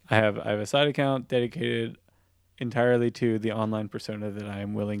I have a side account dedicated entirely to the online persona that I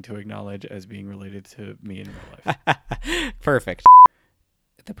am willing to acknowledge as being related to me in real life. Perfect.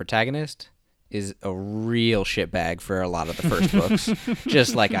 The protagonist is a real shitbag for a lot of the first books.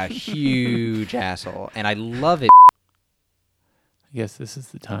 Just like a huge asshole. And I love it. I guess this is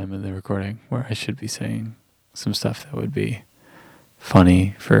the time in the recording where I should be saying some stuff that would be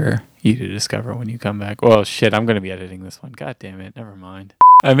funny for you to discover when you come back. Well, shit, I'm going to be editing this one. God damn it. Never mind.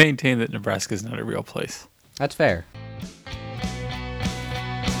 I maintain that Nebraska is not a real place. That's fair.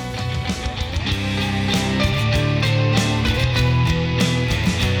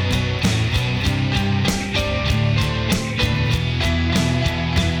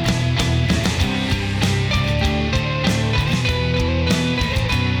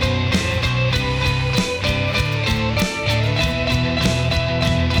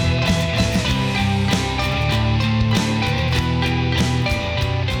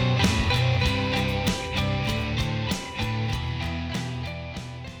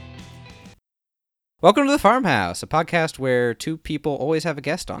 Welcome to The Farmhouse, a podcast where two people always have a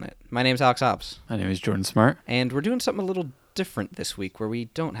guest on it. My name's Alex Ops. My name is Jordan Smart. And we're doing something a little different this week where we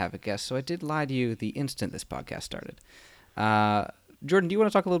don't have a guest, so I did lie to you the instant this podcast started. Jordan, do you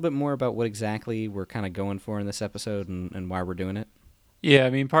want to talk a little bit more about what exactly we're kind of going for in this episode and why we're doing it? Yeah, I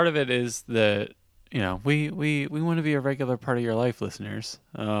mean, part of it is that, we want to be a regular part of your life, listeners.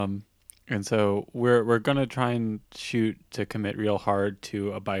 And so we're going to try and shoot to commit real hard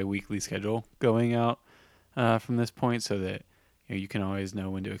to a bi-weekly schedule going out from this point so that you can always know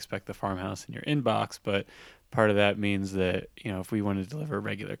when to expect the farmhouse in your inbox. But part of that means that, if we want to deliver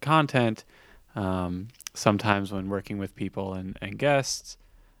regular content, sometimes when working with people and guests,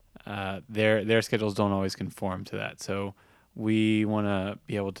 their schedules don't always conform to that. So we want to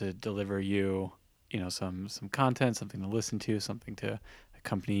be able to deliver you, some content, something to listen to, something to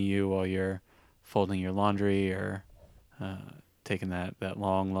accompany you while you're folding your laundry or taking that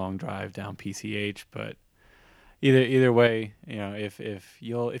long drive down PCH. But either way, if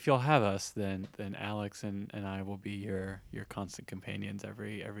you'll have us, then Alex and I will be your constant companions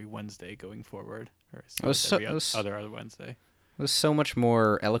every Wednesday going forward, or other Wednesday. It was so much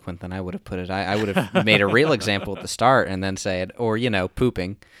more eloquent than I would have put it. I would have made a real example at the start and then said, or,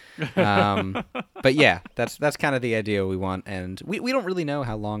 pooping. But yeah, that's kind of the idea we want. And we don't really know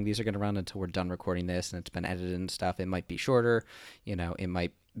how long these are going to run until we're done recording this and it's been edited and stuff. It might be shorter, it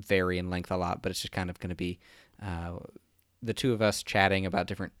might vary in length a lot, but it's just kind of going to be the two of us chatting about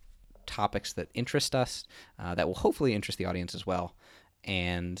different topics that interest us, that will hopefully interest the audience as well.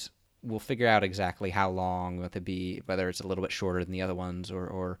 And we'll figure out exactly how long it be, whether it's a little bit shorter than the other ones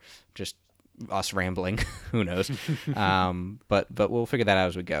or just us rambling. Who knows? But we'll figure that out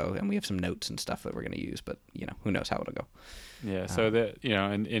as we go. And we have some notes and stuff that we're going to use, but who knows how it'll go. Yeah. So that,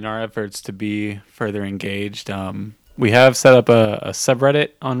 in our efforts to be further engaged, we have set up a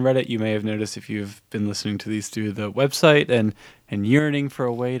subreddit on Reddit. You may have noticed if you've been listening to these through the website and yearning for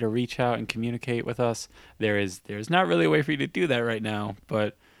a way to reach out and communicate with us. There's not really a way for you to do that right now,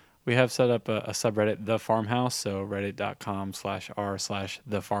 but we have set up a subreddit, The Farmhouse, so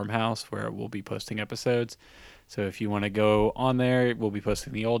reddit.com/r/thefarmhouse, where we'll be posting episodes. So if you want to go on there, we'll be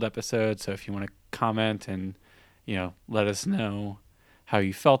posting the old episodes. So if you want to comment and, let us know how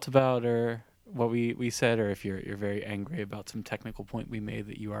you felt about or what we said, or if you're very angry about some technical point we made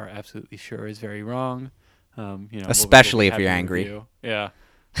that you are absolutely sure is very wrong, especially if you're angry. Yeah,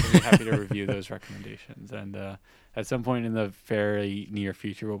 we'll be happy to review those recommendations. And at some point in the very near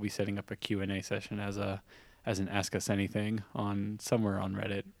future, we'll be setting up a Q&A session as an Ask Us Anything somewhere on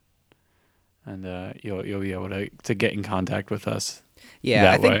Reddit, and you'll be able to get in contact with us.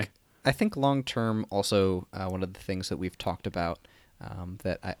 Yeah, I think long term also one of the things that we've talked about.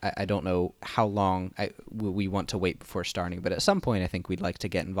 That I don't know how long we want to wait before starting, but at some point I think we'd like to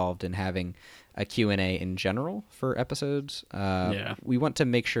get involved in having a Q&A in general for episodes. We want to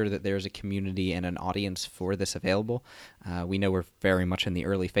make sure that there's a community and an audience for this available. We know we're very much in the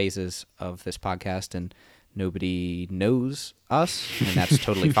early phases of this podcast and nobody knows us, and that's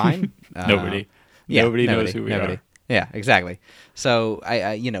totally fine. Nobody knows who we are. Yeah, exactly. So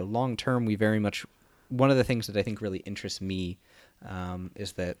I long term, we very much, one of the things that I think really interests me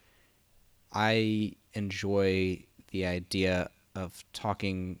is that I enjoy the idea of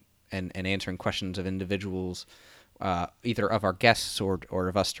talking and answering questions of individuals, either of our guests or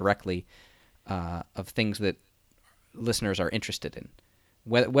of us directly, of things that listeners are interested in.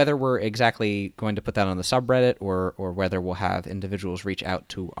 Whether we're exactly going to put that on the subreddit or whether we'll have individuals reach out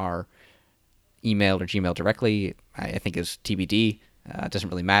to our email or Gmail directly, I think is TBD. It doesn't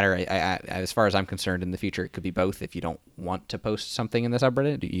really matter. As far as I'm concerned, in the future, it could be both. If you don't want to post something in the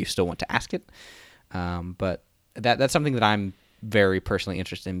subreddit, you still want to ask it. But that's something that I'm very personally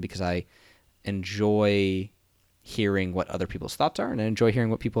interested in because I enjoy hearing what other people's thoughts are, and I enjoy hearing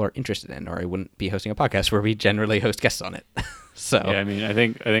what people are interested in, or I wouldn't be hosting a podcast where we generally host guests on it. So yeah, I mean, I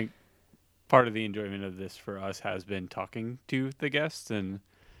think part of the enjoyment of this for us has been talking to the guests, and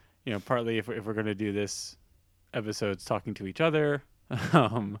partly if we're going to do this episodes talking to each other,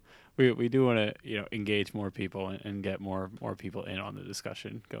 we do want to engage more people and get more people in on the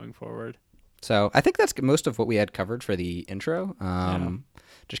discussion going forward. So I think that's most of what we had covered for the intro.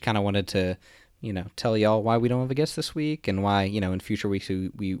 Just kind of wanted to, tell y'all why we don't have a guest this week and why, in future weeks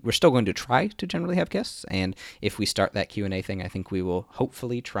we're still going to try to generally have guests. And if we start that Q&A thing, I think we will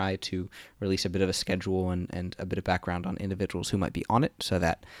hopefully try to release a bit of a schedule and a bit of background on individuals who might be on it so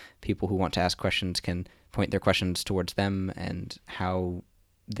that people who want to ask questions can point their questions towards them and how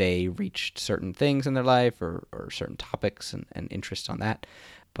they reached certain things in their life or certain topics and interests on that.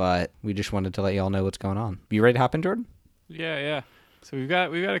 But we just wanted to let y'all know what's going on. You ready to hop in, Jordan? Yeah. So we've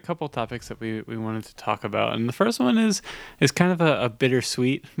got a couple topics that we wanted to talk about, and the first one is kind of a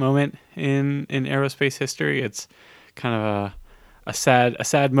bittersweet moment in aerospace history. It's kind of a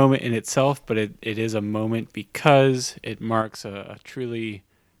sad moment in itself, but it is a moment because it marks a truly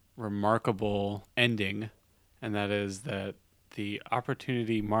remarkable ending, and that is that the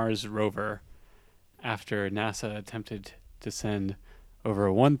Opportunity Mars Rover, after NASA attempted to send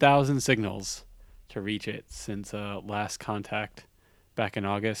over 1,000 signals to reach it since last contact back in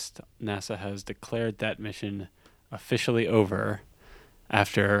August, NASA has declared that mission officially over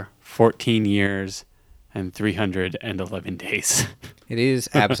after 14 years and 311 days. It is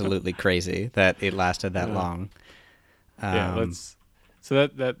absolutely crazy that it lasted that long. So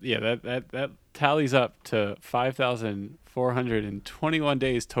that tallies up to 5,421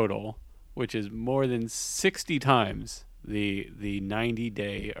 days total, which is more than 60 times the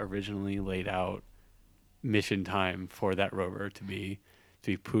 90-day originally laid out mission time for that rover to be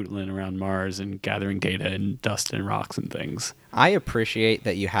pootling around Mars and gathering data and dust and rocks and things. I appreciate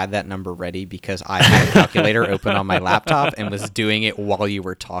that you had that number ready because I had a calculator open on my laptop and was doing it while you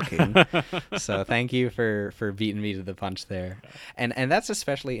were talking. So thank you for beating me to the punch there. And that's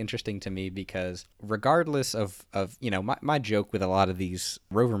especially interesting to me because regardless of my joke with a lot of these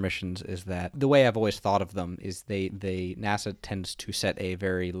rover missions is that the way I've always thought of them is NASA tends to set a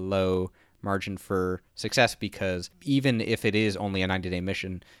very low margin for success because even if it is only a 90-day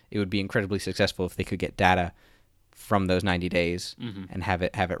mission, it would be incredibly successful if they could get data from those 90 days and have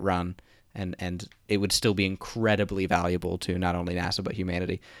it run, and it would still be incredibly valuable to not only NASA but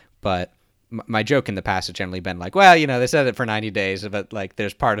humanity. But my joke in the past has generally been like, well, they said it for 90 days, but like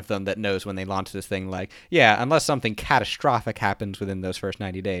there's part of them that knows when they launch this thing, like, yeah, unless something catastrophic happens within those first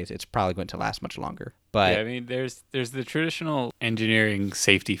 90 days, it's probably going to last much longer. But yeah, I mean, there's the traditional engineering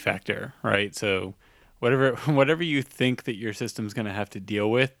safety factor, right? So whatever you think that your system's going to have to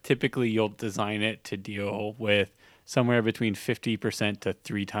deal with, typically you'll design it to deal with somewhere between 50% to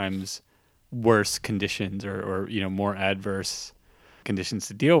 3 times worse conditions or more adverse conditions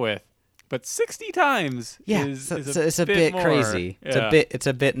to deal with. But 60 times is a bit more crazy. Yeah. It's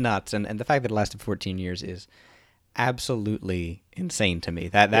a bit nuts, and the fact that it lasted 14 years is absolutely insane to me.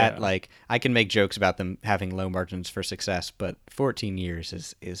 Like I can make jokes about them having low margins for success, but 14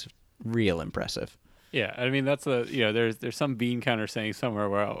 years is real impressive. Yeah, I mean that's there's some bean counter saying somewhere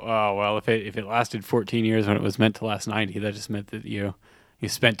where if it lasted 14 years when it was meant to last 90, that just meant that you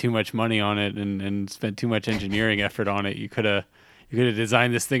spent too much money on it and spent too much engineering effort on it. You could have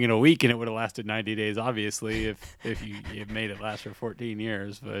designed this thing in a week and it would have lasted 90 days, obviously, if you made it last for 14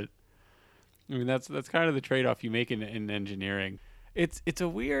 years. But I mean, that's kind of the trade-off you make in engineering. It's a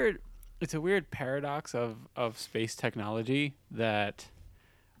weird paradox of space technology that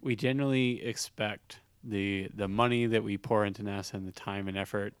we generally expect the money that we pour into NASA and the time and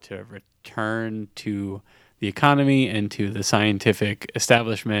effort to return to the economy and to the scientific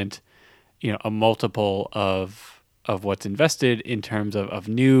establishment, a multiple of what's invested in terms of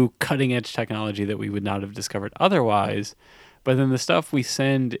new cutting edge technology that we would not have discovered otherwise. But then the stuff we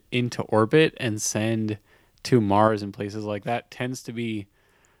send into orbit and send to Mars and places like that tends to be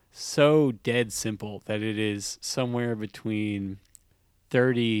so dead simple that it is somewhere between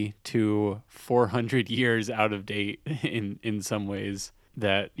 30 to 400 years out of date in some ways,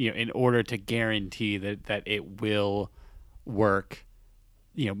 that in order to guarantee that it will work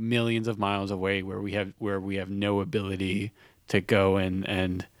millions of miles away where we have no ability to go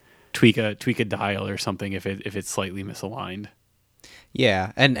and tweak a dial or something if it's slightly misaligned.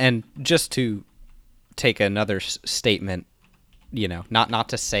 Yeah, and just to take another statement not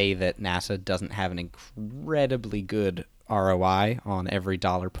to say that NASA doesn't have an incredibly good ROI on every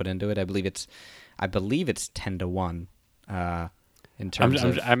dollar put into it. I believe it's 10-1 in terms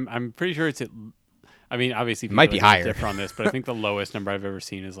of. I'm pretty sure it's. I mean, obviously, it might be higher. Differ on this, but I think the lowest number I've ever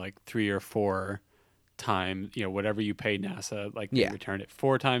seen is like 3 or 4 times. Whatever you pay NASA, like they return it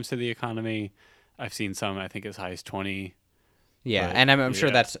 4 times to the economy. I've seen some, I think, as high as 20. Yeah, but, and I'm sure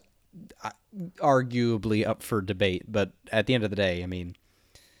that's arguably up for debate. But at the end of the day, I mean,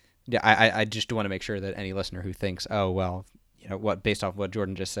 yeah, I just want to make sure that any listener who thinks, oh well, based off what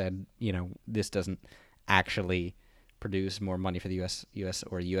Jordan just said, this doesn't actually produce more money for the U.S.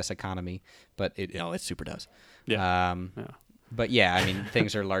 economy, but it super does. Yeah. But yeah, I mean,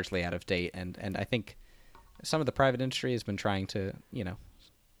 things are largely out of date, and I think some of the private industry has been trying to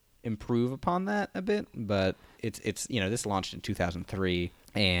improve upon that a bit, but it's this launched in 2003,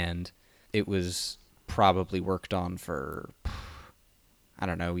 and it was probably worked on for, I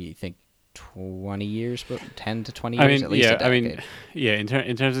don't know, you think 20 years, but 10 to 20 years at least. A decade.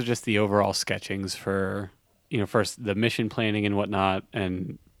 In terms of just the overall sketchings for first the mission planning and whatnot,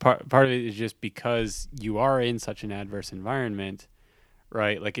 and part of it is just because you are in such an adverse environment,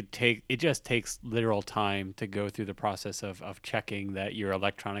 right? Like it just takes literal time to go through the process of checking that your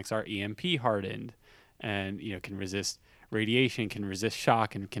electronics are EMP hardened, and can resist radiation, can resist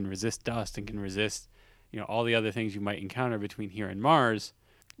shock, and can resist dust, and can resist all the other things you might encounter between here and Mars.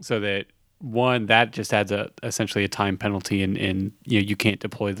 So that one, that just adds essentially a time penalty, and you can't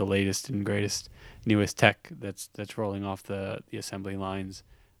deploy the latest and greatest newest tech that's rolling off the assembly lines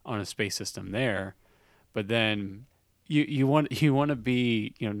on a space system there. But then you want to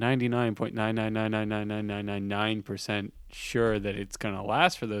be 99.999999999% sure that it's going to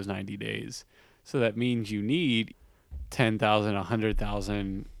last for those 90 days. So that means you need 10,000,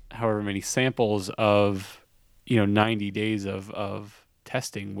 100,000, however many samples of 90 days of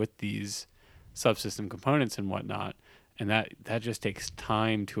testing with these subsystem components and whatnot. And that just takes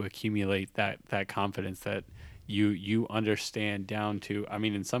time to accumulate that confidence that you understand down to, I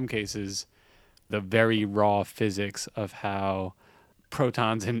mean, in some cases, the very raw physics of how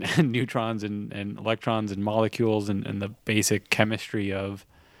protons and neutrons and electrons and molecules and the basic chemistry of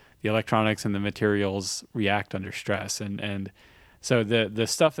the electronics and the materials react under stress. And so the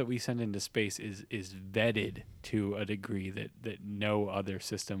stuff that we send into space is vetted to a degree that no other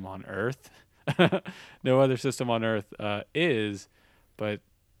system on Earth is. But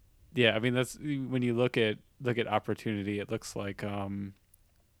yeah, I mean, that's when you look at Opportunity, it looks like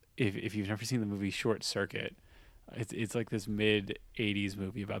if you've never seen the movie Short Circuit, it's like this mid 80s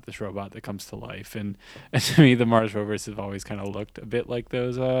movie about this robot that comes to life, and to me the Mars rovers have always kind of looked a bit like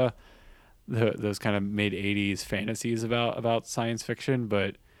those kind of mid 80s fantasies about science fiction,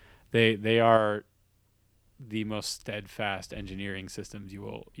 but they are the most steadfast engineering systems you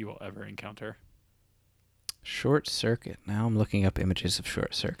will ever encounter. Short Circuit. Now I'm looking up images of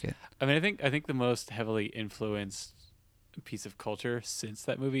Short Circuit. I mean, I think the most heavily influenced piece of culture since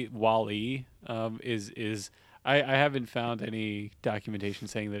that movie, WALL-E, is I haven't found any documentation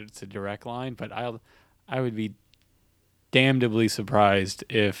saying that it's a direct line, but I would be damnably surprised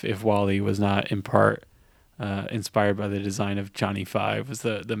if WALL-E was not in part inspired by the design of Johnny Five, was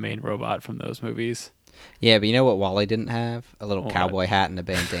the main robot from those movies. Yeah, but you know what WALL-E didn't have? A little cowboy hat and a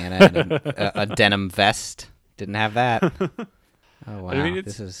bandana and a denim vest. Didn't have that. Oh wow! I mean,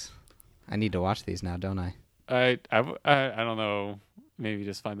 I need to watch these now, don't I? I don't know. Maybe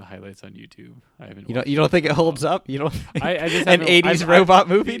just find the highlights on YouTube. I haven't. You don't think it holds up? You don't? I just an '80s robot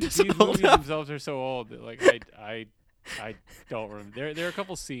movie doesn't these hold movies up. Themselves are so old that I don't remember. There are a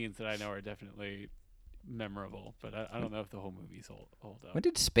couple scenes that I know are definitely memorable, but I don't know if the whole movie's hold up. When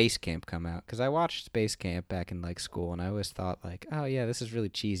did Space Camp come out? Because I watched Space Camp back in school, and I always thought oh yeah, this is really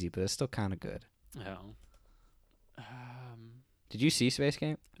cheesy, but it's still kind of good. Yeah. Did you see Space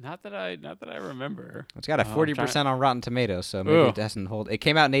Camp? Not that I remember. It's got a 40% on Rotten Tomatoes, so maybe it doesn't hold. It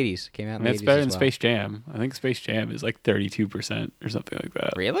came out in '80s. It's better than Space Jam. I think Space Jam is like 32% or something like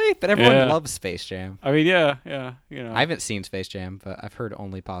that. Really? But everyone loves Space Jam. I mean, yeah. I haven't seen Space Jam, but I've heard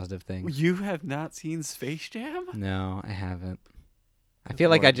only positive things. You have not seen Space Jam? No, I haven't. I feel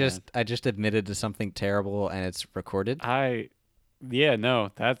like I just admitted to something terrible and it's recorded. That's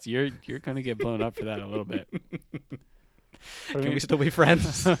you're gonna get blown up for that a little bit. Can we still be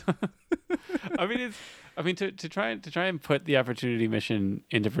friends? I mean, to try and put the Opportunity mission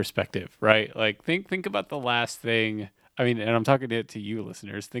into perspective, right? Like think about the last thing. I mean, and I'm talking to you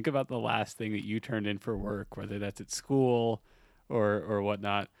listeners. Think about the last thing that you turned in for work, whether that's at school or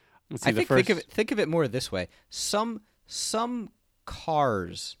whatnot. Think of it more this way. Some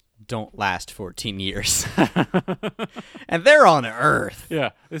cars don't last 14 years. And they're on Earth.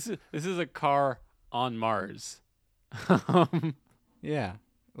 Yeah, this is a car on Mars. Yeah.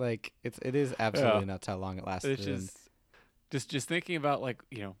 Like it is absolutely nuts how long it lasted. It's just thinking about, like,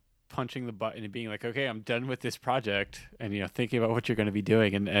 punching the button and being like, okay, I'm done with this project, and thinking about what you're going to be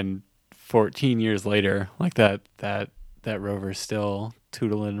doing, and 14 years later, like that rover's still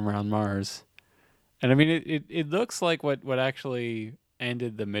tootling around Mars. And I mean, it looks like what actually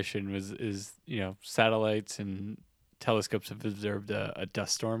ended the mission is satellites and telescopes have observed a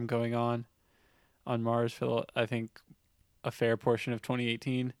dust storm going on Mars for, I think, a fair portion of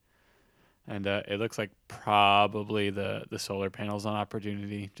 2018. And it looks like probably the solar panels on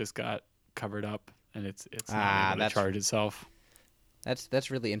Opportunity just got covered up, and it's not able to charge itself.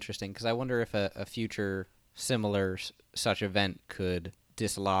 That's really interesting, because I wonder if a future similar such event could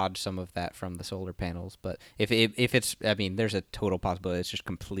dislodge some of that from the solar panels. But if it's, I mean, there's a total possibility it's just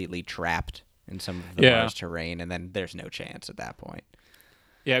completely trapped in some of the Mars terrain, and then there's no chance at that point.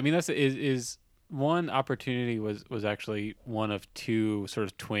 Yeah, I mean, that's is one Opportunity was actually one of two sort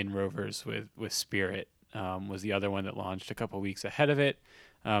of twin rovers with Spirit. Was the other one that launched a couple weeks ahead of it.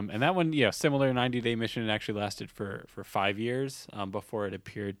 And that one, similar 90-day mission, actually lasted for 5 years before it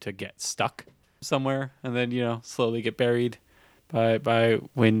appeared to get stuck somewhere and then, slowly get buried by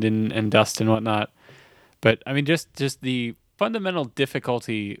wind and dust and whatnot. But I mean, just the fundamental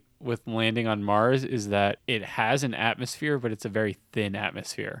difficulty with landing on Mars is that it has an atmosphere, but it's a very thin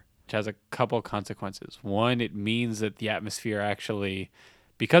atmosphere, which has a couple consequences. One, it means that the atmosphere actually,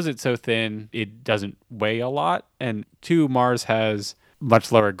 because it's so thin, it doesn't weigh a lot. And two, Mars has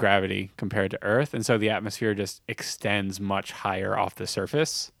much lower gravity compared to Earth, and so the atmosphere just extends much higher off the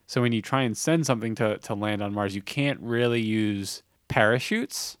surface. So when you try and send something to land on Mars, you can't really use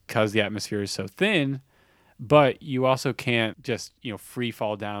parachutes because the atmosphere is so thin. But you also can't just free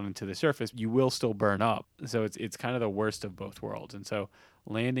fall down into the surface. You will still burn up. So it's kind of the worst of both worlds. And so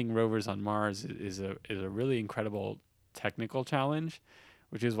landing rovers on Mars is a really incredible technical challenge,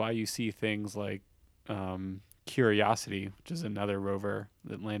 which is why you see things like Curiosity, which is another rover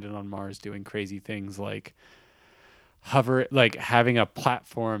that landed on Mars, doing crazy things like having a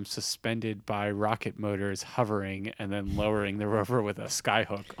platform suspended by rocket motors hovering and then lowering the rover with a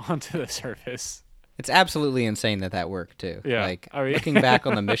skyhook onto the surface. It's absolutely insane that worked too. Yeah. Like, looking back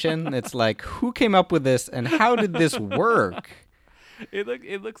on the mission, it's like, who came up with this and how did this work?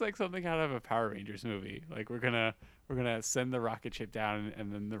 It looks like something out of a Power Rangers movie. Like, we're gonna send the rocket ship down,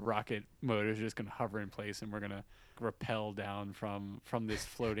 and then the rocket motor is just gonna hover in place, and we're gonna rappel down from this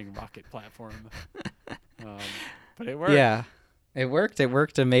floating rocket platform. But it worked. Yeah, it worked. It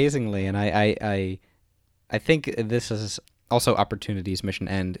worked amazingly, and I think this is also Opportunity's mission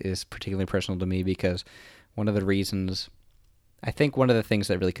end is particularly personal to me, because one of the things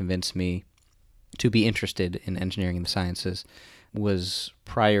that really convinced me to be interested in engineering and the sciences was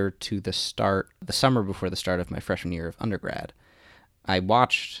prior to the summer before the start of my freshman year of undergrad. I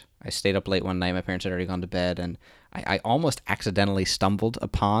stayed up late one night. My parents had already gone to bed, and I almost accidentally stumbled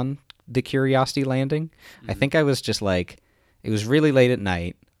upon the Curiosity landing. Mm-hmm. I think I was just like, it was really late at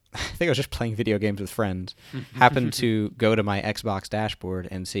night. I think I was just playing video games with friends. Happened to go to my Xbox dashboard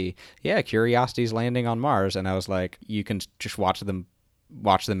and see, Curiosity's landing on Mars. And I was like, you can just watch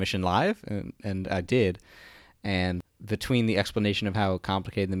the mission live. And I did. And between the explanation of how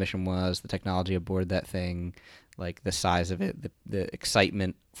complicated the mission was, the technology aboard that thing, like the size of it, the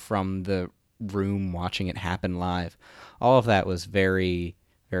excitement from the room watching it happen live, all of that was very,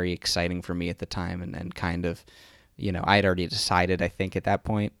 very exciting for me at the time. And kind of, I had already decided, I think, at that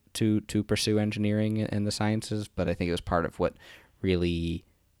point to pursue engineering and the sciences, but I think it was part of what really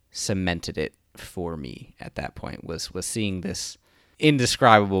cemented it for me at that point was seeing this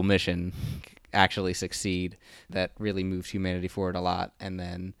indescribable mission actually succeed that really moved humanity forward a lot. And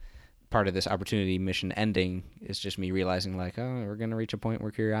then part of this Opportunity mission ending is just me realizing, like, oh, we're going to reach a point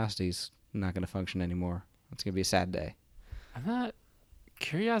where Curiosity's not going to function anymore. It's going to be a sad day. Because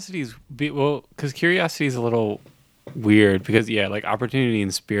Curiosity is a little weird because, like Opportunity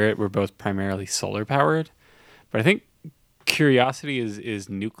and Spirit were both primarily solar powered, but I think Curiosity is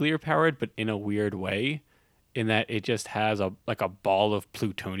nuclear powered, but in a weird way, in that it just has a ball of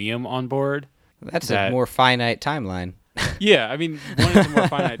plutonium on board. That's a more finite timeline. Yeah, I mean, one is a more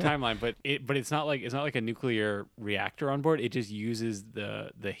finite timeline, but it's not like a nuclear reactor on board. It just uses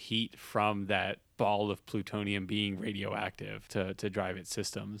the heat from that ball of plutonium being radioactive to drive its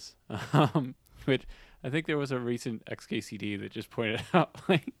systems. Which I think there was a recent XKCD that just pointed out,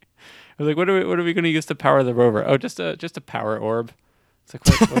 like, I was like, what are we going to use to power the rover? Oh, just a power orb. It's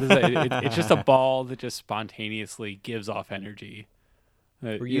like, what is that? It's just a ball that just spontaneously gives off energy.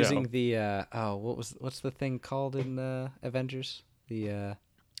 We're using the what's the thing called in Avengers? The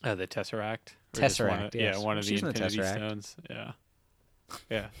Tesseract. Tesseract. Yeah, one of the using Infinity the Tesseract. Stones. Yeah,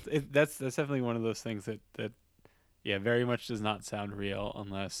 yeah. That's definitely one of those things that yeah, very much does not sound real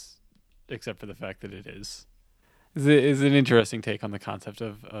except for the fact that it is. Is an interesting take on the concept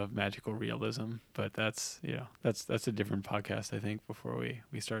of magical realism, but that's that's a different podcast, I think, before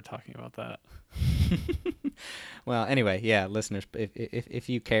we start talking about that. Well, anyway, yeah, listeners, if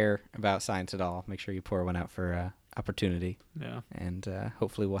you care about science at all, make sure you pour one out for Opportunity. Yeah, And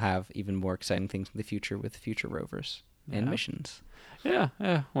hopefully we'll have even more exciting things in the future with future rovers and missions. Yeah.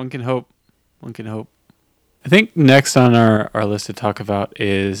 One can hope. I think next on our list to talk about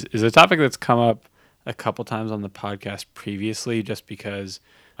is a topic that's come up a couple times on the podcast previously, just because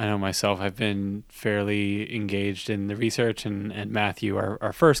I know myself, I've been fairly engaged in the research, and Matthew,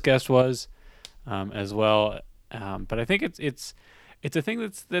 our first guest, was as well. But I think it's a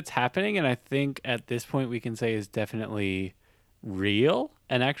thing that's happening, and I think at this point we can say is definitely real,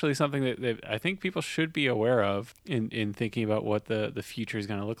 and actually something that I think people should be aware of in thinking about what the future is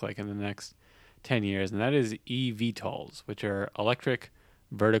going to look like in the next 10 years, and that is eVTOLs, which are electric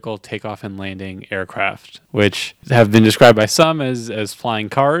vertical takeoff and landing aircraft, which have been described by some as flying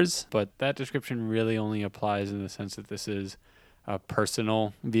cars, but that description really only applies in the sense that this is a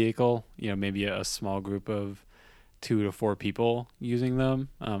personal vehicle, maybe a small group of 2 to 4 people using them,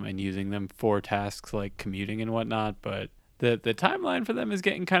 and using them for tasks like commuting and whatnot, but the timeline for them is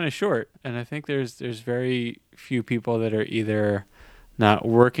getting kind of short, and I think there's very few people that are either not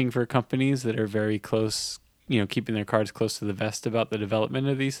working for companies that are very close, keeping their cards close to the vest about the development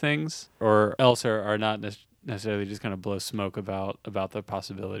of these things, or else are not necessarily just going to blow smoke about the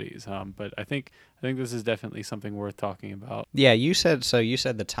possibilities. But I think this is definitely something worth talking about. Yeah, you said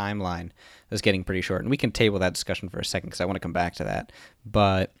the timeline is getting pretty short, and we can table that discussion for a second because I want to come back to that.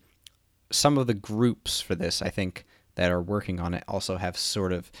 But some of the groups for this, I think, that are working on it also have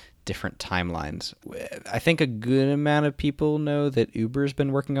sort of different timelines. I think a good amount of people know that Uber's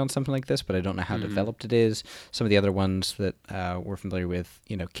been working on something like this, but I don't know how developed it is. Some of the other ones that we're familiar with,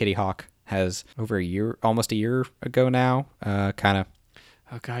 Kitty Hawk has almost a year ago now, kind of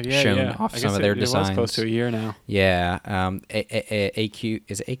shown off some of their designs. It was close to a year now. Yeah,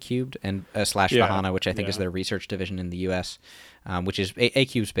 is it A-Cubed and slash Vahana, which I think is their research division in the U.S., which is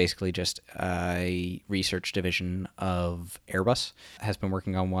A-Cube's basically just a research division of Airbus. Has been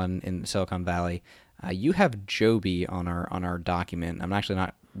working on one in Silicon Valley. You have Joby on our document. I'm actually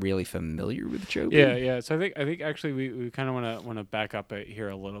not really familiar with Joby. Yeah. So I think actually we kind of want to back up here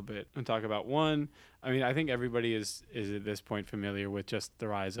a little bit and talk about one. I mean, I think everybody is at this point familiar with just the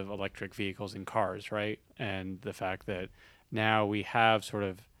rise of electric vehicles and cars, right? And the fact that now we have sort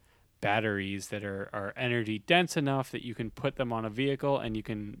of batteries that are energy dense enough that you can put them on a vehicle, and you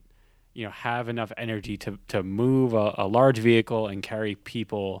can have enough energy to move a large vehicle and carry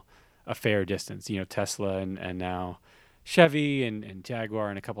people a fair distance. Tesla and now Chevy and Jaguar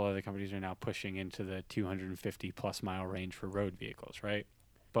and a couple other companies are now pushing into the 250 plus mile range for road vehicles, right?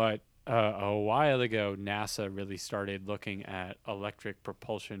 But a while ago, NASA really started looking at electric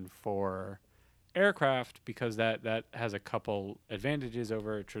propulsion for aircraft because that has a couple advantages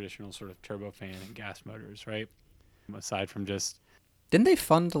over traditional sort of turbofan and gas motors, right? Aside from just... Didn't they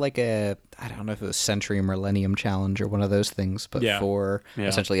fund I don't know if it was Century or Millennium Challenge or one of those things, but for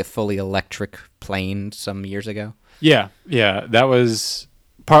essentially a fully electric plane some years ago? Yeah. That was...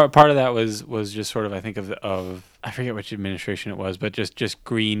 Part of that was just sort of, I think, of I forget which administration it was, but just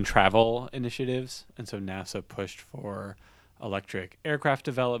green travel initiatives. And so NASA pushed for electric aircraft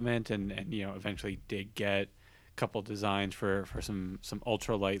development and eventually did get a couple designs for some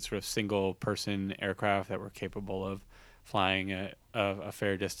ultralight sort of single person aircraft that were capable of flying a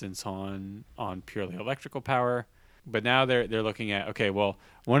fair distance on purely electrical power. But now they're looking at, okay, well,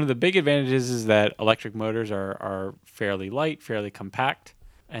 one of the big advantages is that electric motors are fairly light, fairly compact,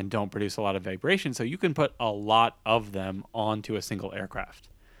 and don't produce a lot of vibration, so you can put a lot of them onto a single aircraft.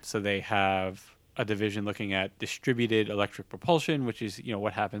 So they have a division looking at distributed electric propulsion, which is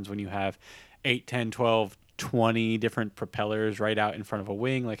what happens when you have 8, 10, 12, 20 different propellers right out in front of a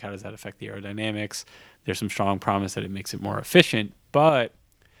wing. Like, how does that affect the aerodynamics? There's some strong promise that it makes it more efficient, but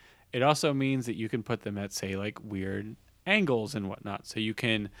it also means that you can put them at, say, like weird angles and whatnot. So you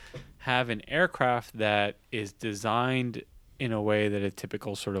can have an aircraft that is designed in a way that a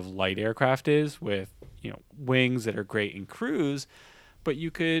typical sort of light aircraft is, with wings that are great in cruise, but you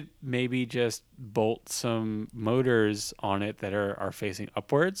could maybe just bolt some motors on it that are facing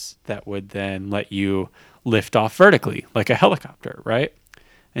upwards that would then let you lift off vertically like a helicopter, right?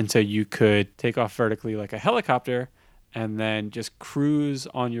 And so you could take off vertically like a helicopter, and then just cruise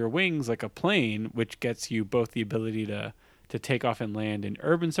on your wings like a plane, which gets you both the ability to take off and land in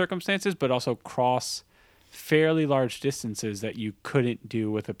urban circumstances, but also cross fairly large distances that you couldn't do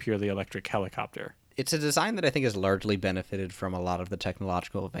with a purely electric helicopter. It's a design that I think has largely benefited from a lot of the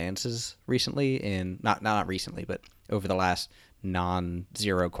technological advances recently in not recently, but over the last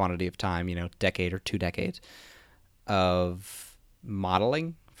non-zero quantity of time, decade or 2 decades of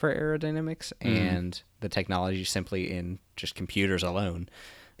modeling for aerodynamics and the technology simply in just computers alone.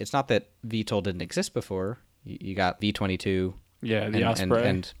 It's not that VTOL didn't exist before. You got V-22. Yeah, the Osprey.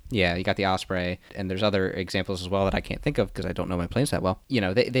 And yeah, you got the Osprey. And there's other examples as well that I can't think of because I don't know my planes that well.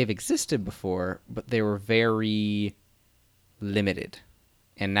 They've existed before, but they were very limited.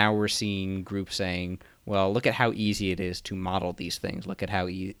 And now we're seeing groups saying, well, look at how easy it is to model these things. Look at how,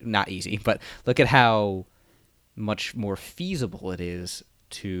 not easy, but look at how much more feasible it is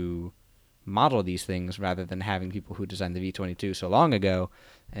to model these things rather than having people who designed the V-22 so long ago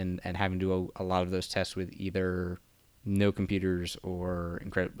and having to do a lot of those tests with either no computers or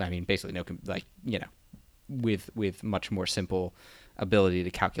basically no, with much more simple ability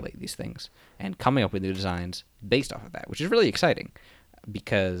to calculate these things and coming up with new designs based off of that, which is really exciting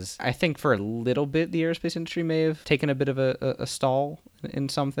because I think for a little bit the aerospace industry may have taken a bit of a stall in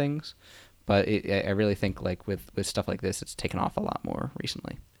some things, but I really think like with stuff like this, it's taken off a lot more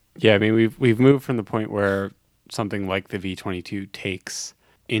recently. Yeah, I mean we've moved from the point where something like the V-22 takes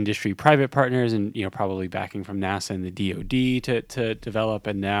industry private partners and probably backing from NASA and the DoD to develop,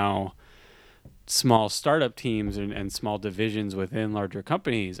 and now small startup teams and small divisions within larger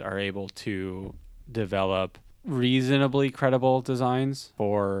companies are able to develop reasonably credible designs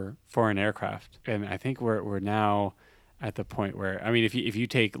for an aircraft. And I think we're now at the point where, I mean, if you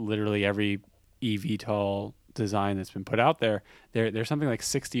take literally every eVTOL design that's been put out there's something like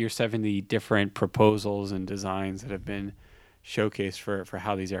 60 or 70 different proposals and designs that have been showcased for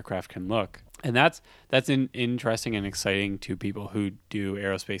how these aircraft can look. And that's interesting and exciting to people who do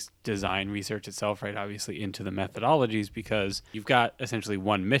aerospace design research itself, right? Obviously into the methodologies, because you've got essentially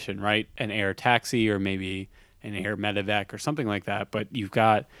one mission, right? An air taxi or maybe an air medevac or something like that. But you've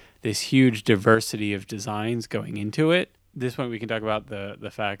got this huge diversity of designs going into it. This point we can talk about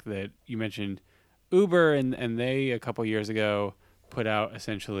the fact that you mentioned Uber and they a couple years ago put out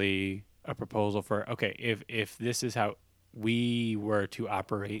essentially a proposal for, okay, if this is how we were to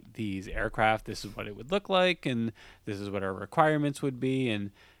operate these aircraft, this is what it would look like, and this is what our requirements would be,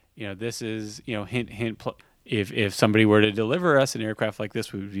 and this is hint. If somebody were to deliver us an aircraft like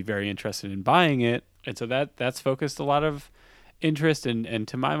this, we would be very interested in buying it, and so that's focused a lot of interest. And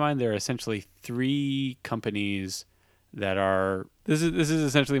to my mind, there are essentially 3 companies that are. This is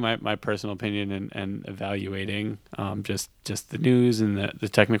essentially my personal opinion and evaluating just the news and the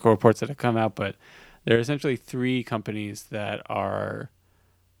technical reports that have come out, but there are essentially 3 companies that are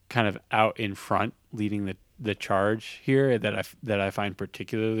kind of out in front, leading the charge here that I find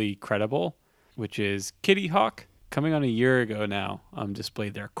particularly credible, which is Kitty Hawk, coming on a year ago now,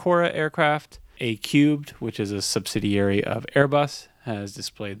 displayed their Cora aircraft. A Cubed, which is a subsidiary of Airbus, has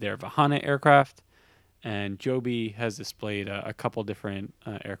displayed their Vahana aircraft, and Joby has displayed a couple different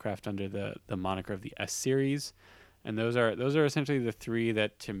aircraft under the moniker of the S series. And those are essentially the 3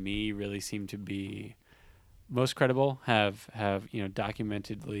 that to me really seem to be most credible, have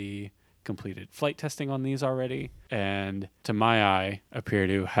documentedly completed flight testing on these already, and to my eye appear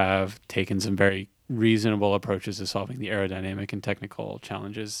to have taken some very reasonable approaches to solving the aerodynamic and technical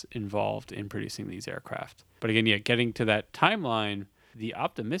challenges involved in producing these aircraft. But again, getting to that timeline, the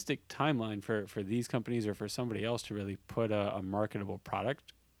optimistic timeline for these companies or for somebody else to really put a marketable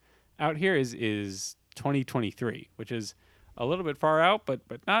product out here is 2023, which is a little bit far out, but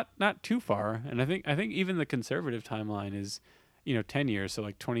not too far. And I think even the conservative timeline is 10 years, so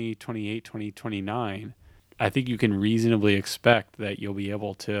like 2028, 2029. I think you can reasonably expect that you'll be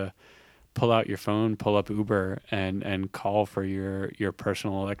able to pull out your phone, pull up Uber, and call for your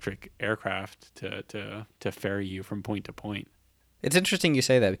personal electric aircraft to ferry you from point to point. It's interesting you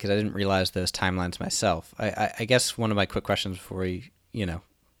say that because I didn't realize those timelines myself. I guess one of my quick questions before we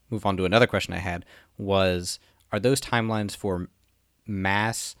move on to another question I had was, are those timelines for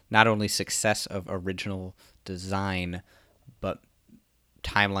mass, not only success of original design, but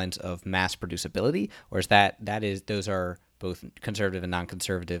timelines of mass producibility? Or is those are both conservative and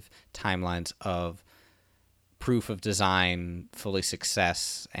non-conservative timelines of proof of design, fully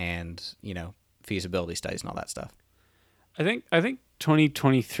success, and feasibility studies and all that stuff? I think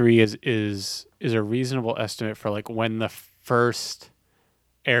 2023 is a reasonable estimate for like when the first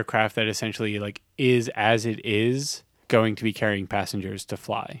aircraft that essentially like is as it is going to be carrying passengers to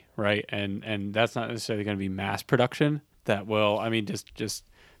fly, right? And that's not necessarily going to be mass production. That will, I mean, just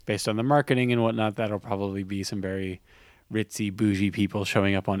based on the marketing and whatnot, that'll probably be some very ritzy, bougie people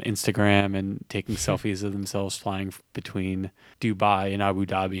showing up on Instagram and taking selfies of themselves flying between Dubai and Abu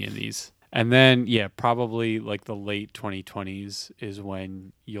Dhabi in these. And then, yeah, probably like the late 2020s is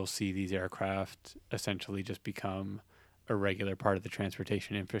when you'll see these aircraft essentially just become a regular part of the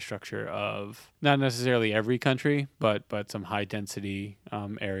transportation infrastructure of not necessarily every country, but some high density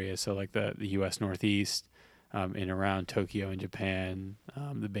areas. So like the U.S. Northeast, in around Tokyo in Japan,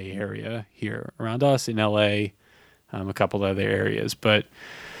 the Bay Area here around us in L.A., a couple other areas. But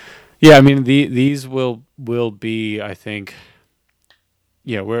yeah, I mean these will be, I think.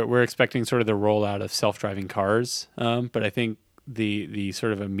 Yeah, we're expecting sort of the rollout of self-driving cars, but I think the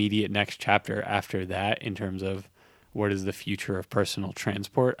sort of immediate next chapter after that, in terms of what is the future of personal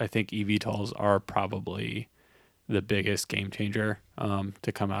transport, I think eVTOLs are probably the biggest game changer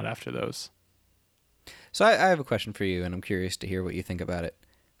to come out after those. So I have a question for you, and I'm curious to hear what you think about it.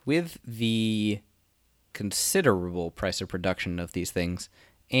 With the considerable price of production of these things,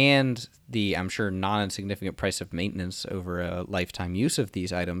 and the, I'm sure, non-insignificant price of maintenance over a lifetime use of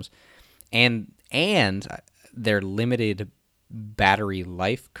these items, and their limited battery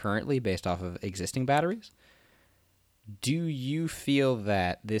life currently based off of existing batteries, do you feel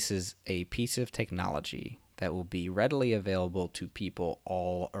that this is a piece of technology that will be readily available to people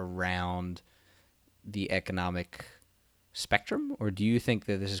all around the economic spectrum, or do you think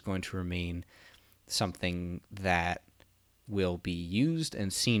that this is going to remain something that will be used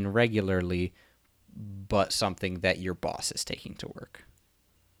and seen regularly, but something that your boss is taking to work?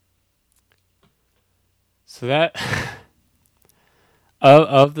 So that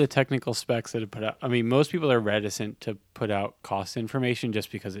of the technical specs that are put out, I mean, most people are reticent to put out cost information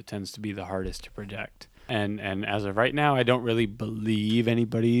just because it tends to be the hardest to project. And as of right now, I don't really believe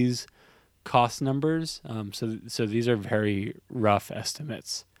anybody's cost numbers. So these are very rough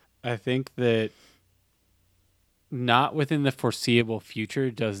estimates. I think that not within the foreseeable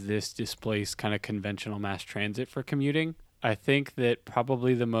future does this displace kind of conventional mass transit for commuting. I think that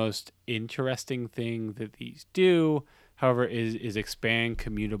probably the most interesting thing that these do, however, is expand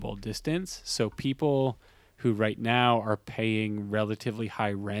commutable distance. So people who right now are paying relatively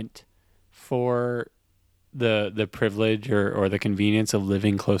high rent for the privilege or the convenience of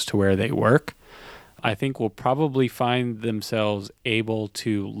living close to where they work, I think will probably find themselves able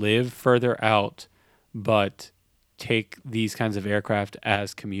to live further out, but take these kinds of aircraft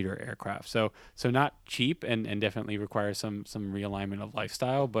as commuter aircraft. So not cheap and definitely requires some realignment of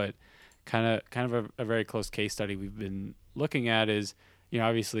lifestyle, but kind of a very close case study we've been looking at is,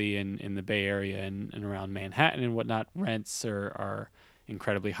 obviously in the Bay Area and around Manhattan and whatnot, rents are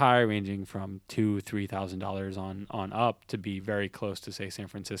incredibly high, ranging from $2,000-$3,000 on up to be very close to, say, San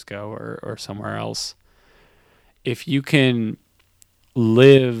Francisco or somewhere else. If you can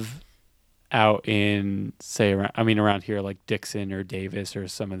live out in, say, around here, like Dixon or Davis or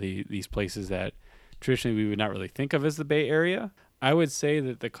some of these places that traditionally we would not really think of as the Bay Area, I would say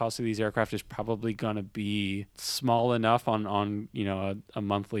that the cost of these aircraft is probably going to be small enough on a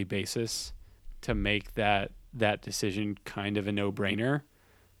monthly basis to make that decision kind of a no-brainer.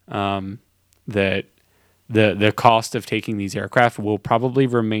 That the cost of taking these aircraft will probably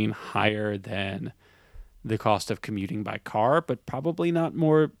remain higher than the cost of commuting by car, but probably not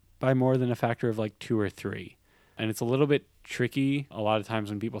by more than a factor of like 2 or 3. And it's a little bit tricky. A lot of times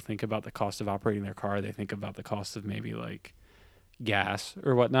when people think about the cost of operating their car, they think about the cost of maybe like gas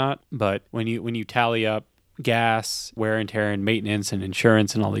or whatnot. But when you tally up gas, wear and tear and maintenance and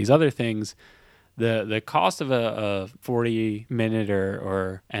insurance and all these other things, the cost of a 40-minute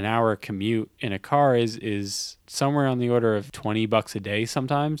or an hour commute in a car is somewhere on the order of $20 a day,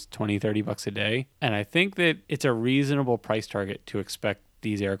 sometimes $20-$30 a day. And I think that it's a reasonable price target to expect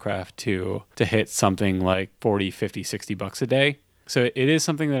these aircraft to hit something like $40, $50, $60 a day. So it is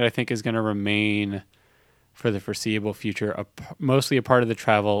something that I think is going to remain for the foreseeable future, mostly a part of the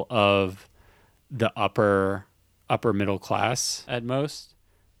travel of the upper middle class at most.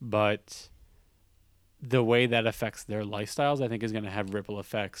 But the way that affects their lifestyles, I think, is going to have ripple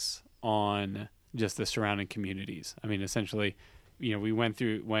effects on just the surrounding communities. I mean, essentially, we went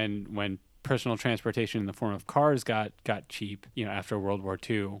through when personal transportation in the form of cars got cheap, after World War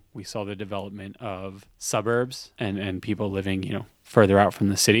II, we saw the development of suburbs and people living, further out from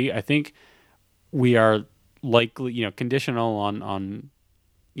the city. I think we are likely, conditional on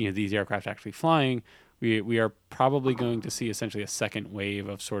these aircraft actually flying, we are probably going to see essentially a second wave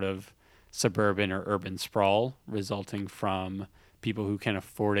of sort of suburban or urban sprawl resulting from people who can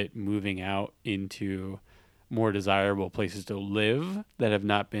afford it moving out into more desirable places to live that have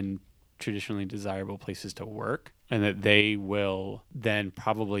not been traditionally desirable places to work, and that they will then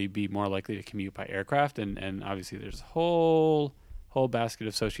probably be more likely to commute by aircraft. And obviously there's a whole basket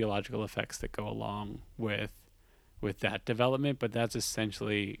of sociological effects that go along with that development, but that's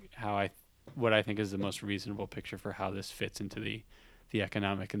essentially what I think is the most reasonable picture for how this fits into the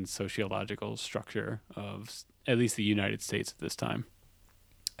economic and sociological structure of at least the United States at this time.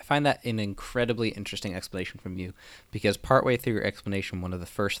 I find that an incredibly interesting explanation from you, because partway through your explanation, one of the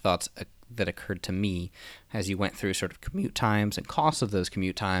first thoughts that occurred to me as you went through sort of commute times and costs of those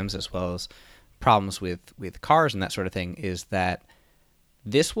commute times, as well as problems with cars and that sort of thing, is that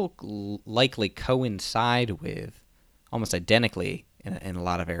this will likely coincide with, almost identically in a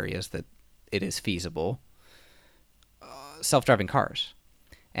lot of areas that it is feasible, self-driving cars.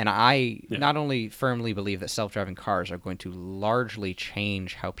 And I not only firmly believe that self-driving cars are going to largely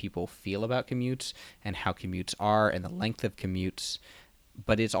change how people feel about commutes and how commutes are and the length of commutes,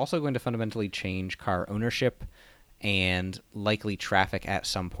 but it's also going to fundamentally change car ownership and likely traffic at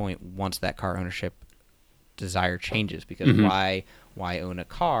some point once that car ownership desire changes. Because why own a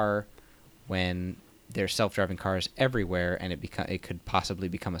car when there's self-driving cars everywhere, and it could possibly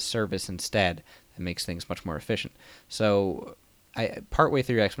become a service instead that makes things much more efficient. So partway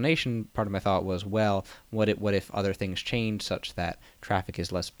through your explanation, part of my thought was, well, what if other things change such that traffic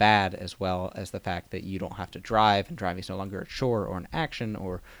is less bad, as well as the fact that you don't have to drive, and driving is no longer a chore or an action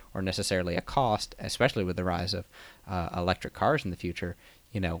or necessarily a cost, especially with the rise of electric cars in the future.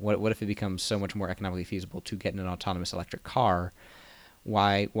 What if it becomes so much more economically feasible to get in an autonomous electric car?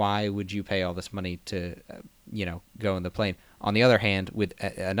 Why would you pay all this money to go in the plane? On the other hand, with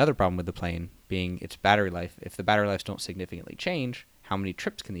another problem with the plane being its battery life, if the battery lives don't significantly change, how many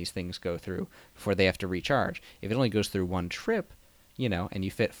trips can these things go through before they have to recharge? If it only goes through one trip, and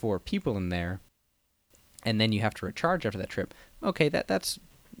you fit 4 people in there, and then you have to recharge after that trip, okay, that's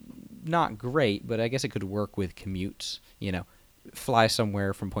not great, but I guess it could work with commutes. Fly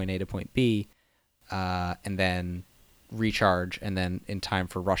somewhere from point A to point B, and then recharge, and then in time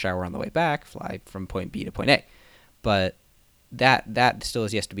for rush hour on the way back, fly from point B to point A. But that still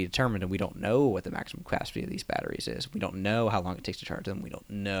is yet to be determined, and we don't know what the maximum capacity of these batteries is. We don't know how long it takes to charge them. We don't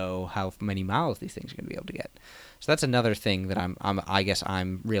know how many miles these things are going to be able to get. So that's another thing that I guess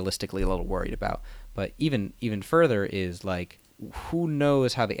I'm realistically a little worried about. But even further is, like, who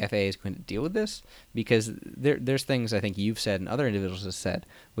knows how the FAA is going to deal with this? Because there's things I think you've said and other individuals have said,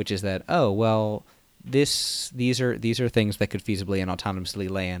 which is that, oh, well, these are things that could feasibly and autonomously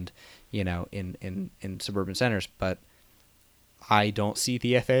land, in suburban centers, but I don't see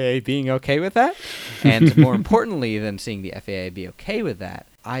the FAA being okay with that. And more importantly than seeing the FAA be okay with that,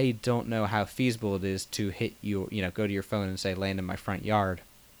 I don't know how feasible it is to go to your phone and say, land in my front yard,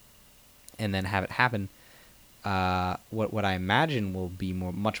 and then have it happen. What I imagine will be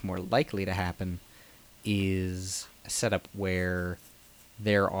much more likely to happen is a setup where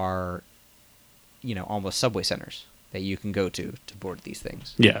there are, almost subway centers that you can go to board these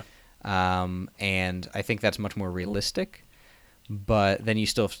things. Yeah. And I think that's much more realistic, but then you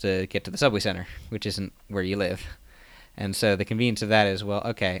still have to get to the subway center, which isn't where you live. And so the convenience of that is, well,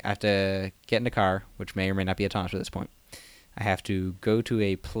 okay, I have to get in a car, which may or may not be autonomous at this point. I have to go to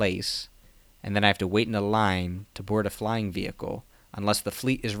a place, and then I have to wait in a line to board a flying vehicle, unless the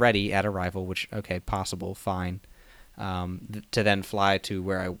fleet is ready at arrival, which, okay, possible, fine. To then fly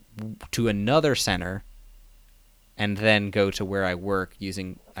to another center, and then go to where I work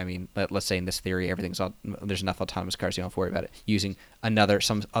using, let's say in this theory, there's enough autonomous cars, you don't have to worry about it, using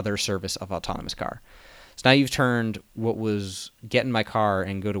some other service of autonomous car. So now you've turned what was get in my car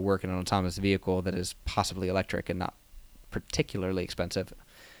and go to work in an autonomous vehicle that is possibly electric and not particularly expensive,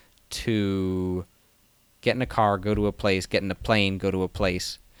 to get in a car, go to a place, get in a plane, go to a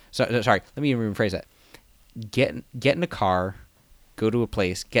place. Sorry, let me rephrase that. Get in a car, go to a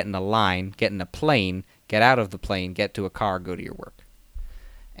place, get in a line, get in a plane, get out of the plane, get to a car, go to your work.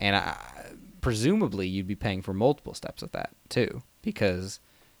 And presumably you'd be paying for multiple steps of that too, because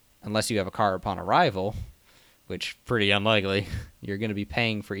unless you have a car upon arrival, which pretty unlikely, you're going to be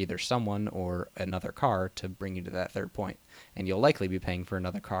paying for either someone or another car to bring you to that third point. And you'll likely be paying for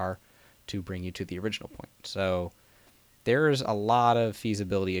another car to bring you to the original point. So there's a lot of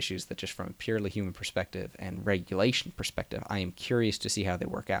feasibility issues that, just from a purely human perspective and regulation perspective, I am curious to see how they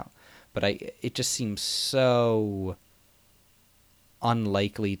work out. But it just seems so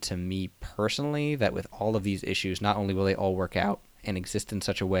unlikely to me personally that with all of these issues, not only will they all work out and exist in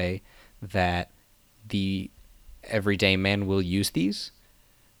such a way that the everyday man will use these,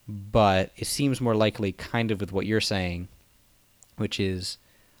 but it seems more likely, kind of with what you're saying, which is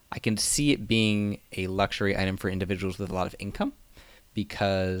I can see it being a luxury item for individuals with a lot of income,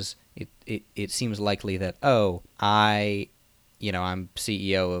 because it seems likely that, I'm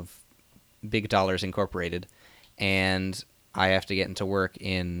CEO of Big Dollars Incorporated, and I have to get into work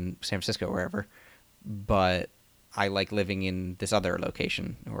in San Francisco or wherever, but I like living in this other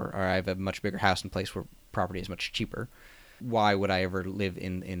location, or I have a much bigger house in a place where property is much cheaper. Why would I ever live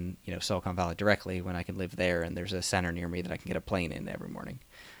in Silicon Valley directly when I can live there and there's a center near me that I can get a plane in every morning?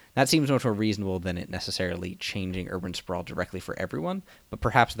 That seems much more reasonable than it necessarily changing urban sprawl directly for everyone, but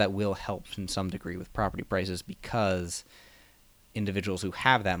perhaps that will help in some degree with property prices, because individuals who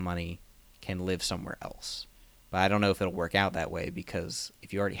have that money can live somewhere else. But I don't know if it'll work out that way, because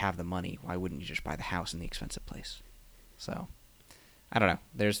if you already have the money, why wouldn't you just buy the house in the expensive place? So, I don't know.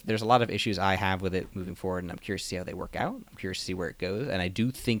 There's a lot of issues I have with it moving forward, and I'm curious to see how they work out. I'm curious to see where it goes, and I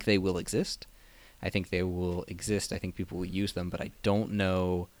do think they will exist. I think they will exist. I think people will use them, but I don't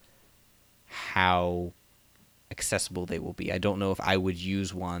know how accessible they will be. I don't know if I would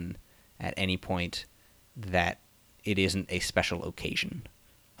use one at any point that it isn't a special occasion.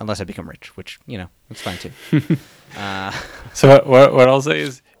 Unless I become rich, which, that's fine too. So what I'll say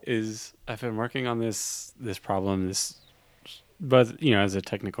is I've been working on this problem, but as a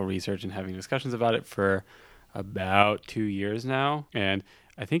technical research and having discussions about it for about 2 years now, and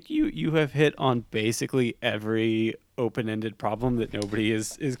I think you have hit on basically every open-ended problem that nobody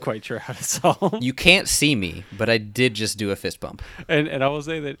is quite sure how to solve. You can't see me, but I did just do a fist bump. And I will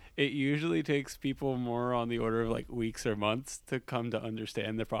say that it usually takes people more on the order of like weeks or months to come to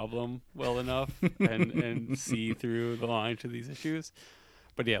understand the problem well enough and see through the line to these issues.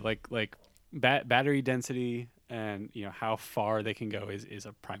 But yeah, like battery density and how far they can go is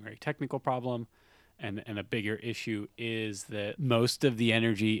a primary technical problem. And a bigger issue is that most of the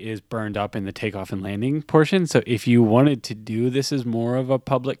energy is burned up in the takeoff and landing portion. So if you wanted to do this as more of a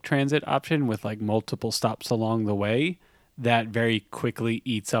public transit option with like multiple stops along the way, that very quickly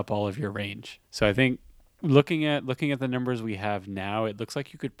eats up all of your range. So I think looking at the numbers we have now, it looks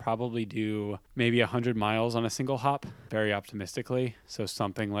like you could probably do maybe 100 miles on a single hop, very optimistically. So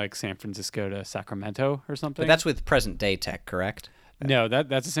something like San Francisco to Sacramento or something. But that's with present day tech, correct? No,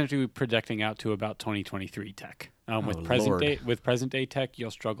 that's essentially projecting out to about 2023 tech. With present day tech,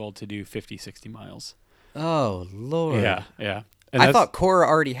 you'll struggle to do 50, 60 miles. Oh, Lord. Yeah. And I thought Cora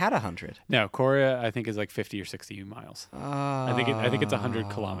already had 100. No, Cora I think is like 50 or 60 miles. I think it's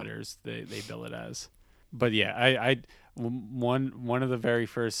 100 kilometers they bill it as. But yeah, one of the very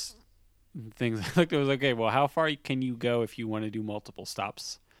first things I looked at was like, okay, well, how far can you go if you want to do multiple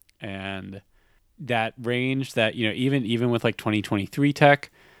stops? And that range that even with like 2023 tech,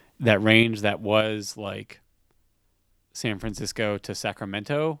 that range that was like San Francisco to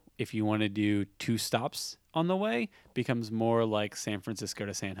Sacramento, if you want to do 2 stops on the way, becomes more like San Francisco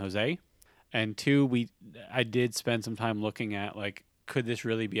to San Jose. And 2, I did spend some time looking at like, could this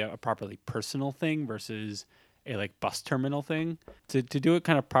really be a properly personal thing versus a like bus terminal thing? To do it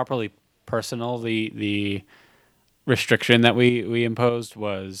kind of properly personal, the restriction that we imposed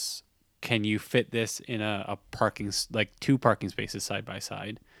was, can you fit this in a parking, like 2 parking spaces side by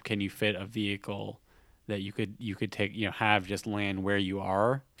side? Can you fit a vehicle that you could take, have just land where you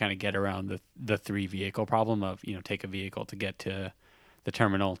are, kind of get around the 3 vehicle problem of, take a vehicle to get to the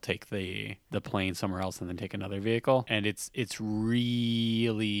terminal, take the plane somewhere else, and then take another vehicle. And it's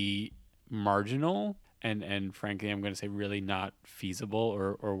really marginal and frankly, I'm going to say really not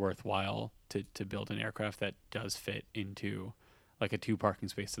feasible or worthwhile to build an aircraft that does fit into like a 2 parking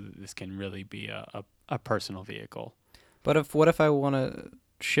space, so that this can really be a personal vehicle. But what if I want to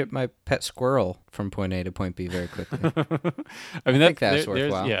ship my pet squirrel from point A to point B very quickly? I think that's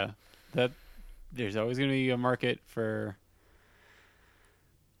worthwhile. There's always going to be a market for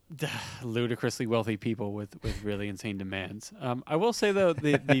ludicrously wealthy people with really insane demands. I will say though,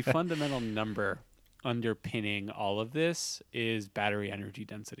 the fundamental number underpinning all of this is battery energy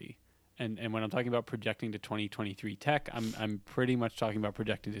density. And when I'm talking about projecting to 2023 tech, I'm pretty much talking about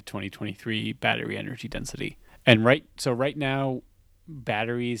projecting to 2023 battery energy density. And right now,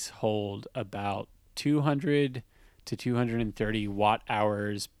 batteries hold about 200 to 230 watt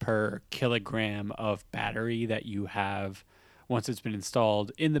hours per kilogram of battery that you have once it's been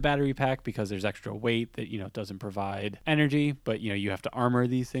installed in the battery pack, because there's extra weight that doesn't provide energy, but you have to armor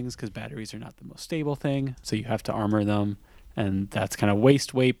these things because batteries are not the most stable thing, so you have to armor them. And that's kind of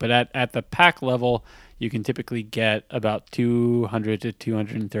waste weight. But at the pack level, you can typically get about 200 to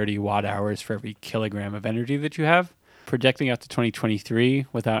 230 watt hours for every kilogram of energy that you have. Projecting out to 2023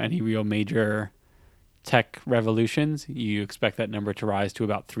 without any real major tech revolutions, you expect that number to rise to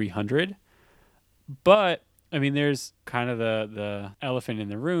about 300. But I mean, there's kind of the elephant in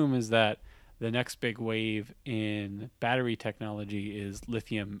the room is that the next big wave in battery technology is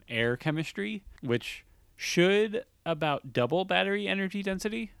lithium air chemistry, which should about double battery energy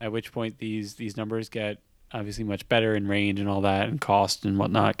density, at which point these numbers get obviously much better in range and all that, and cost and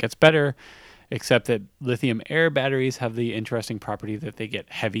whatnot gets better, except that lithium air batteries have the interesting property that they get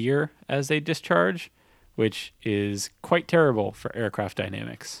heavier as they discharge, which is quite terrible for aircraft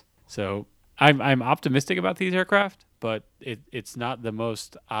dynamics. So I'm optimistic about these aircraft, but it's not the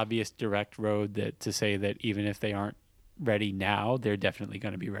most obvious direct road that to say that even if they aren't ready now, they're definitely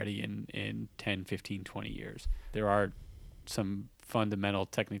going to be ready in 10, 15, 20 years. There are some fundamental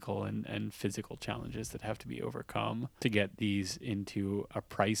technical and physical challenges that have to be overcome to get these into a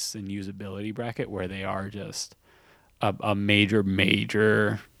price and usability bracket where they are just a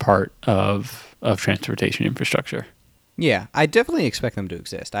major part of transportation infrastructure. Yeah, I definitely expect them to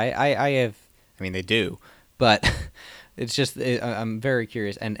exist. I mean, they do, but it's just I'm very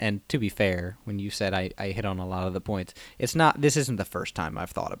curious. And to be fair, when you said I hit on a lot of the points, this isn't the first time I've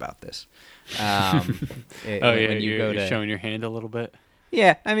thought about this. When you're showing your hand a little bit.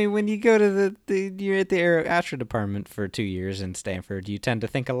 Yeah, I mean, when you go to you're at the Astro department for 2 years in Stanford, you tend to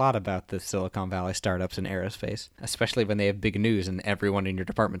think a lot about the Silicon Valley startups in aerospace, especially when they have big news and everyone in your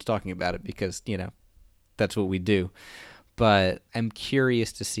department's talking about it because, that's what we do. But I'm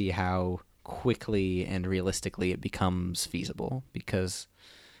curious to see how quickly and realistically it becomes feasible, because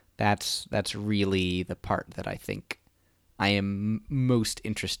that's really the part that I think I am most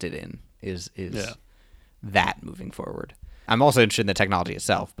interested in is that moving forward. I'm also interested in the technology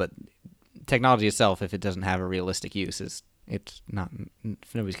itself, but technology itself, if it doesn't have a realistic use, it's not,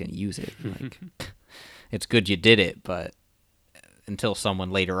 nobody's going to use it. Like, it's good you did it, but until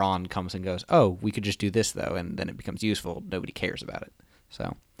someone later on comes and goes, oh, we could just do this though, and then it becomes useful, nobody cares about it.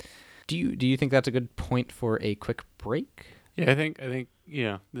 So, do you think that's a good point for a quick break? Yeah, I think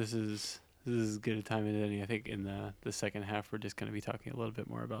this is as good a time as any. I think in the second half we're just going to be talking a little bit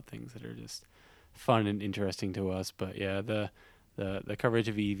more about things that are just fun and interesting to us. But yeah, the coverage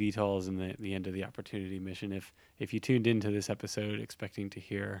of eVTOLs and the end of the Opportunity mission. If you tuned into this episode expecting to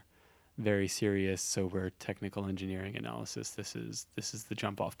hear very serious, sober technical engineering analysis, this is the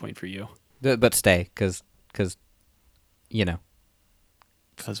jump off point for you. But stay, because because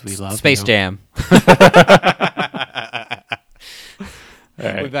we love Space you. Jam. All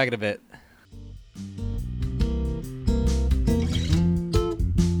right. We'll be back in a bit.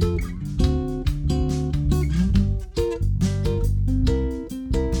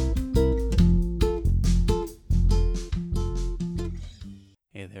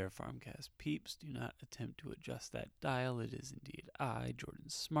 Hey there, Farmcast peeps. Do not attempt to adjust that dial. It is indeed I, Jordan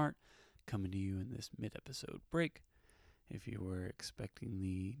Smart, coming to you in this mid-episode break. If you were expecting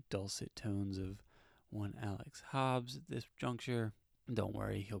the dulcet tones of one Alex Hobbs at this juncture, don't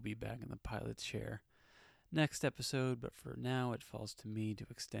worry, he'll be back in the pilot's chair next episode. But for now, it falls to me to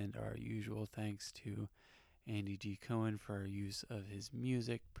extend our usual thanks to Andy G. Cohen for our use of his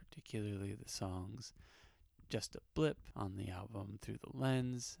music, particularly the songs Just a Blip on the album Through the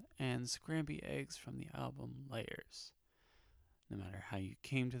Lens and Scrampy Eggs from the album Layers. No matter how you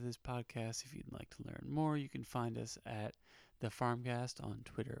came to this podcast, if you'd like to learn more, you can find us at The Farmcast on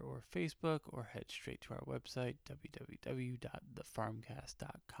Twitter or Facebook, or head straight to our website,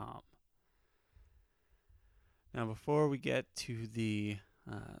 www.thefarmcast.com. Now, before we get to the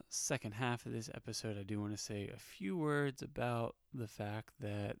second half of this episode, I do want to say a few words about the fact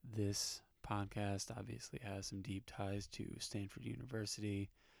that this podcast obviously has some deep ties to Stanford University.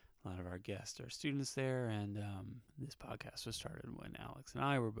 A lot of our guests are students there, and this podcast was started when Alex and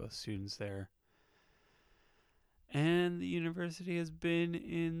I were both students there. And the university has been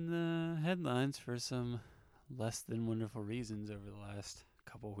in the headlines for some less than wonderful reasons over the last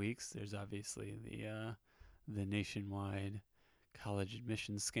couple weeks. There's obviously the nationwide college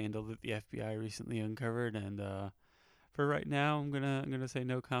admissions scandal that the FBI recently uncovered, and for right now, I'm gonna say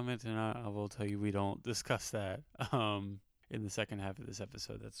no comment, and I will tell you we don't discuss that. In the second half of this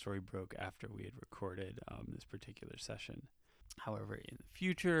episode, that story broke after we had recorded this particular session. However, in the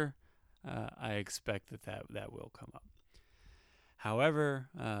future, I expect that will come up. However,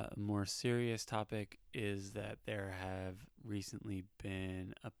 a more serious topic is that there have recently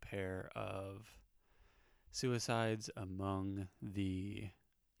been a pair of suicides among the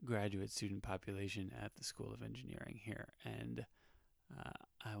graduate student population at the School of Engineering here. And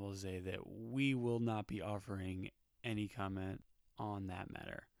I will say that we will not be offering any comment on that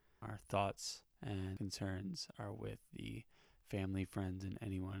matter. Our thoughts and concerns are with the family, friends, and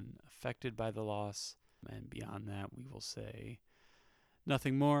anyone affected by the loss. And beyond that, we will say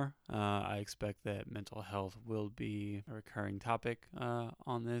nothing more. I expect that mental health will be a recurring topic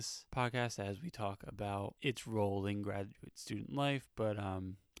on this podcast as we talk about its role in graduate student life. But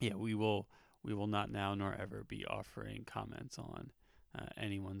yeah, we will not now nor ever be offering comments on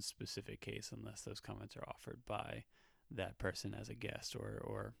anyone's specific case unless those comments are offered by that person as a guest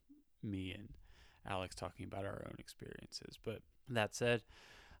or me and Alex talking about our own experiences. But that said,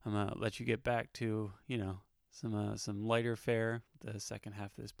 I'm gonna let you get back to some lighter fare the second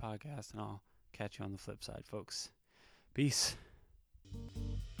half of this podcast, and I'll catch you on the flip side, folks. Peace.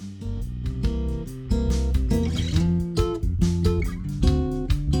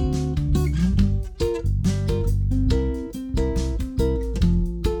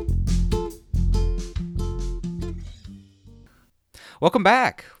 Welcome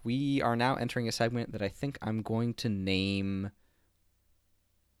back. We are now entering a segment that I think I'm going to name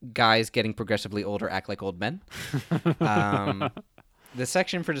Guys Getting Progressively Older Act Like Old Men. The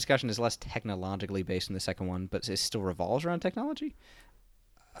section for discussion is less technologically based than the second one, but it still revolves around technology.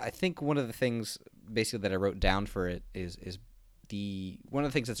 I think one of the things basically that I wrote down for it is one of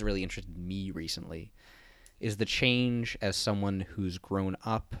the things that's really interested me recently is the change as someone who's grown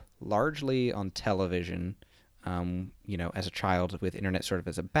up largely on television, as a child with internet sort of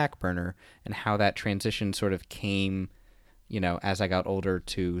as a back burner, and how that transition sort of came, as I got older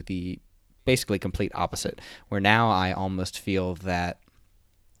to the basically complete opposite, where now I almost feel that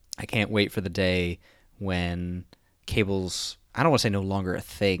I can't wait for the day when cable's, I don't want to say no longer a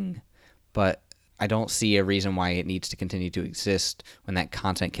thing, but I don't see a reason why it needs to continue to exist when that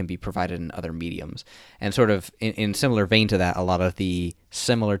content can be provided in other mediums. And sort of in similar vein to that, a lot of the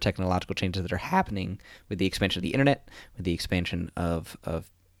similar technological changes that are happening with the expansion of the internet, with the expansion of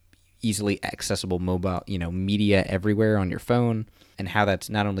easily accessible mobile, media everywhere on your phone, and how that's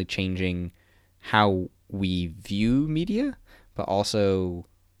not only changing how we view media, but also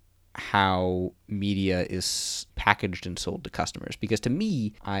how media is packaged and sold to customers. Because to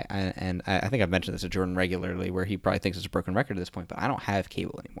me, I think I've mentioned this to Jordan regularly, where he probably thinks it's a broken record at this point, but I don't have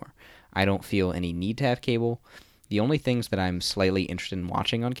cable anymore. I don't feel any need to have cable. The only things that I'm slightly interested in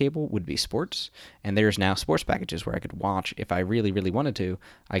watching on cable would be sports, and there's now sports packages where I could watch, if I really, really wanted to,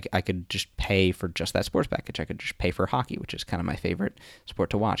 I could just pay for just that sports package. I could just pay for hockey, which is kind of my favorite sport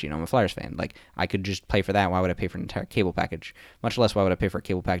to watch. I'm a Flyers fan. Like, I could just pay for that. Why would I pay for an entire cable package? Much less, why would I pay for a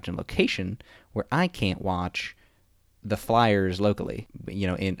cable package in location where I can't watch the Flyers locally?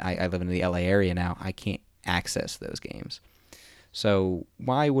 I live in the LA area now. I can't access those games. So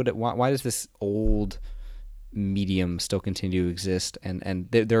why does this old medium still continue to exist? And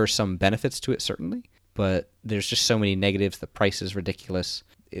there are some benefits to it, certainly, but there's just so many negatives. The price is ridiculous.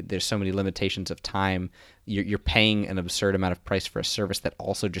 There's so many limitations of time. You're paying an absurd amount of price for a service that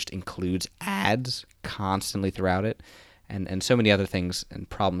also just includes ads constantly throughout it, and so many other things and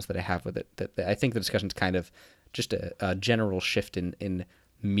problems that I have with it, that I think the discussion is kind of just a general shift in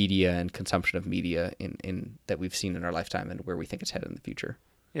media and consumption of media in that we've seen in our lifetime and where we think it's headed in the future.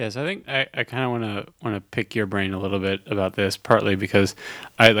 Yes, I think I kind of want to pick your brain a little bit about this, partly because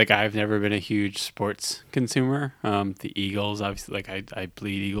I've never been a huge sports consumer. The Eagles, obviously, I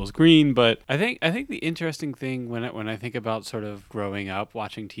bleed Eagles green, but I think the interesting thing when I think about sort of growing up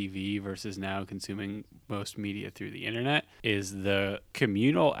watching TV versus now consuming most media through the internet is the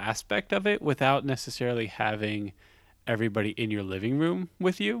communal aspect of it without necessarily having everybody in your living room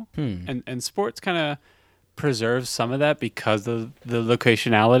with you. And sports kind of preserves some of that because of the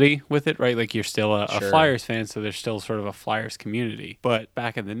locationality with it, right? Like, you're still a Sure. Flyers fan, so there's still sort of a Flyers community. But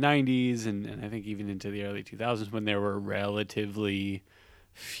back in the 90s and I think even into the early 2000s, when there were relatively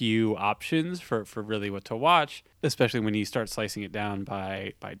few options for really what to watch, especially when you start slicing it down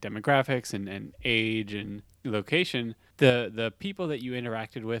by demographics and age and location, the people that you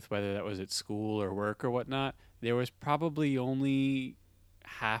interacted with, whether that was at school or work or whatnot, there was probably only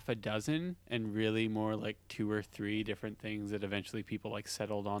half a dozen and really more like 2 or 3 different things that eventually people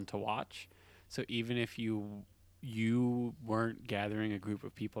settled on to watch. So even if you weren't gathering a group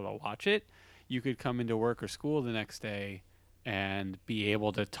of people to watch it, you could come into work or school the next day and be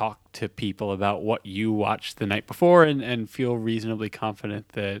able to talk to people about what you watched the night before and feel reasonably confident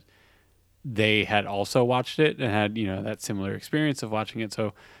that they had also watched it and had that similar experience of watching it.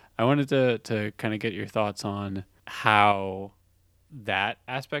 So I wanted to kind of get your thoughts on how that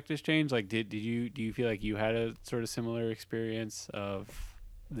aspect has changed. Like, do you feel like you had a sort of similar experience of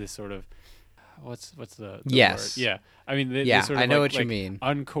this sort of what's the Yes. word? Yeah, I mean, Yeah, this sort of I know what you mean.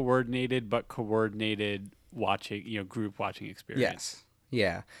 Uncoordinated but coordinated watching, group watching experience. Yes.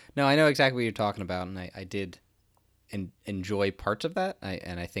 Yeah. No, I know exactly what you're talking about, and I did enjoy parts of that.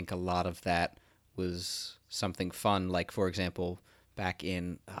 And I think a lot of that was something fun. Like, for example, back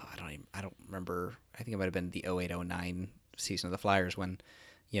in I don't remember. I think it might have been the 08-09 season of the Flyers when,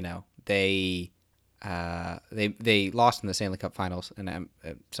 they lost in the Stanley Cup Finals, and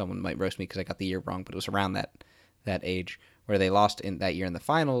someone might roast me because I got the year wrong, but it was around that age where they lost in that year in the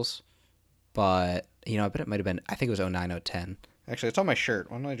finals. But I bet it might have been. I think it was 09-10. Actually, it's on my shirt.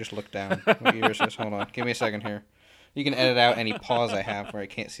 Why don't I just look down what year is this? Hold on, give me a second here. You can edit out any pause I have where I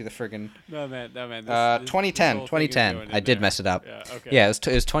can't see the friggin'... No, man. 2010. I did mess it up. Yeah, okay. Yeah, it was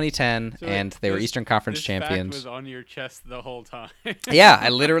 2010, so and they were Eastern Conference champions. This fact was on your chest the whole time. Yeah, I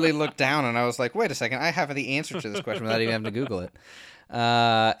literally looked down and I was like, wait a second, I have the answer to this question without even having to Google it.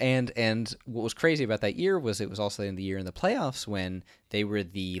 And what was crazy about that year was it was also in the year in the playoffs when they were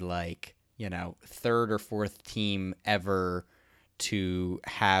the, third or fourth team ever to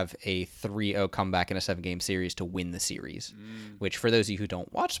have a 3-0 comeback in a 7-game series to win the series, which for those of you who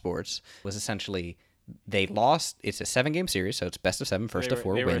don't watch sports was essentially they lost. It's a 7-game series, so it's best of 7, first of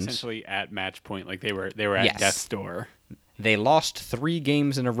 4 wins. They were essentially at match point, like they were at death's door. They lost 3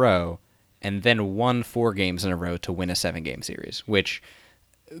 games in a row and then won 4 games in a row to win a 7-game series, which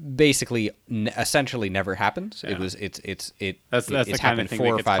basically essentially never happens. Yeah. That's the kind of thing 4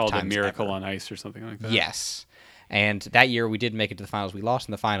 or that 5 gets called times a miracle ever. on ice or something like that. Yes. And that year we did make it to the finals. We lost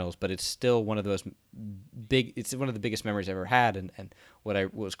in the finals, but it's still one of those it's one of the biggest memories I ever had. And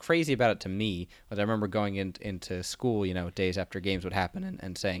what was crazy about it to me was I remember going into school, days after games would happen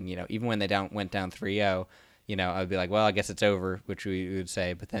and saying, even when they went down 3-0, I would be like, well, I guess it's over, which we would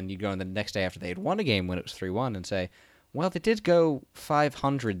say. But then you'd go in the next day after they had won a game when it was 3-1 and say, well, they did go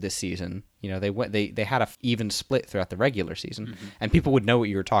 500 this season. They had a even split throughout the regular season, and people would know what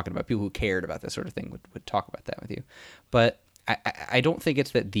you were talking about. People who cared about this sort of thing would talk about that with you. But I don't think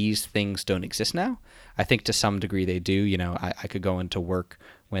it's that these things don't exist now. I think to some degree they do. I could go into work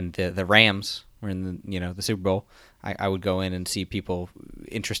when the Rams were in the Super Bowl. I would go in and see people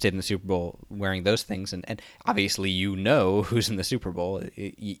interested in the Super Bowl wearing those things. And obviously who's in the Super Bowl.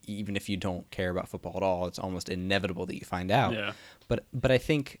 Even if you don't care about football at all, it's almost inevitable that you find out. Yeah. But I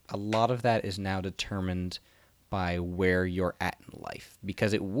think a lot of that is now determined by where you're at in life.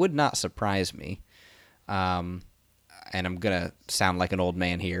 Because it would not surprise me, and I'm going to sound like an old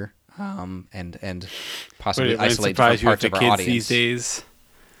man here, and possibly isolate different parts of our audience. These days...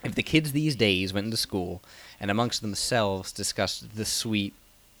 If the kids these days went into school and amongst themselves discussed the sweet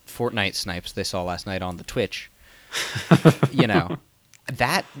Fortnite snipes they saw last night on the Twitch,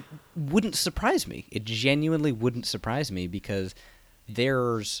 that wouldn't surprise me. It genuinely wouldn't surprise me because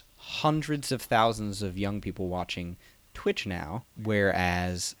there's hundreds of thousands of young people watching Twitch now,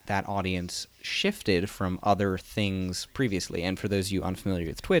 whereas that audience shifted from other things previously. And for those of you unfamiliar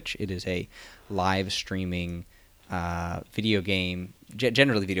with Twitch, it is a live streaming video game,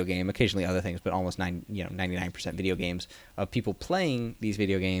 generally video game, occasionally other things, but almost 99% video games of people playing these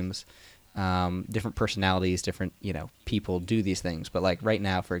video games. Different personalities, different people do these things. But like right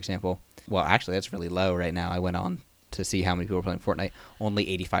now, for example, well, actually that's really low right now. I went on to see how many people are playing Fortnite. Only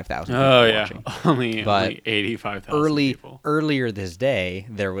 85,000 people watching. Only 85,000 people. Earlier this day,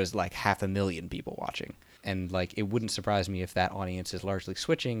 there was like 500,000 people watching, and like it wouldn't surprise me if that audience is largely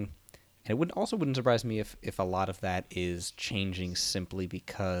switching. And it wouldn't surprise me if a lot of that is changing simply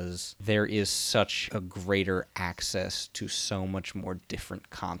because there is such a greater access to so much more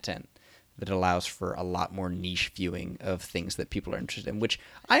different content that allows for a lot more niche viewing of things that people are interested in, which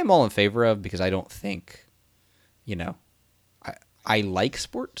I am all in favor of because I don't think, I like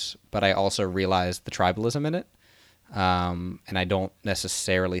sports, but I also realize the tribalism in it. And I don't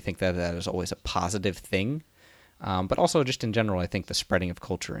necessarily think that is always a positive thing. But also just in general, I think the spreading of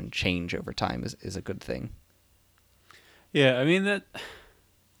culture and change over time is a good thing. Yeah, I mean that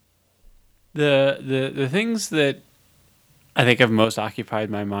the things that I think have most occupied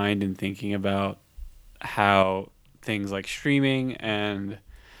my mind in thinking about how things like streaming and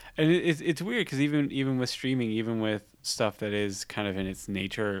it's weird because even with streaming, even with stuff that is kind of in its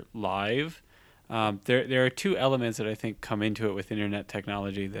nature live, there are two elements that I think come into it with internet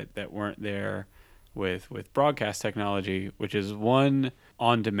technology that weren't there with broadcast technology, which is one,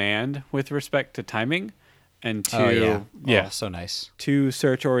 on demand with respect to timing, and two, so nice, two,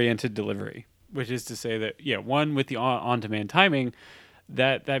 search-oriented delivery, which is to say that one, with the on-demand timing,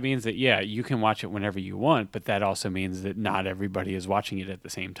 that means that you can watch it whenever you want, but that also means that not everybody is watching it at the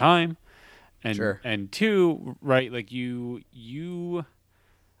same time, and sure. And two, right, like you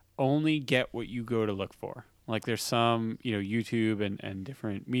only get what you go to look for. Like there's some YouTube and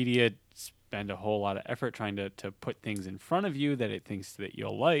different media spend a whole lot of effort trying to put things in front of you that it thinks that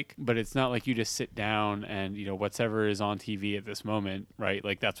you'll like, but it's not like you just sit down and whatever is on TV at this moment, right,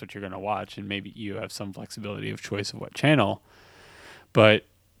 like that's what you're going to watch, and maybe you have some flexibility of choice of what channel. But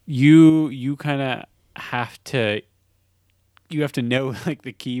you kind of have to know like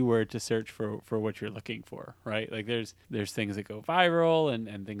the keyword to search for what you're looking for, right? Like there's things that go viral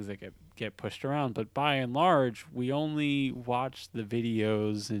and things that get pushed around, but by and large we only watch the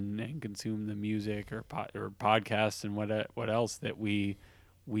videos and consume the music or podcasts and what else that we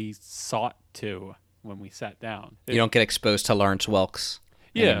sought to when we sat down. You don't get exposed to Lawrence Welks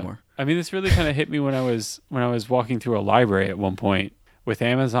anymore. I mean, this really kind of hit me when I was walking through a library at one point with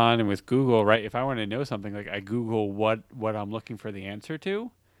Amazon and with Google, right? If I want to know something, like I Google what I'm looking for the answer to,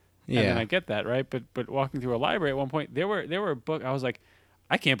 and then I get that, right? But walking through a library at one point, there were a book. I was like,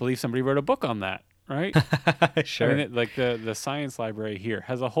 I can't believe somebody wrote a book on that, right? Sure. I mean, like the science library here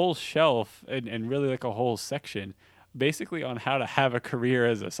has a whole shelf and really like a whole section, basically on how to have a career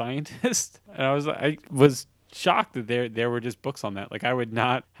as a scientist. And I was shocked that there were just books on that. Like I would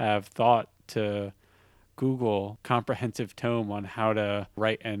not have thought to Google comprehensive tome on how to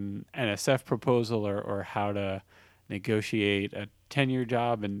write an NSF proposal or how to negotiate a tenure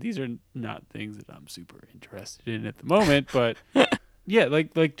job, and these are not things that I'm super interested in at the moment, but yeah,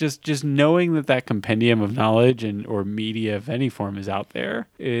 like just knowing that compendium of knowledge or media of any form is out there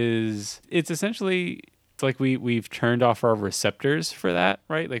it's essentially, it's like we've turned off our receptors for that,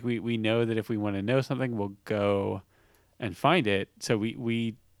 right? Like we know that if we want to know something, we'll go and find it. So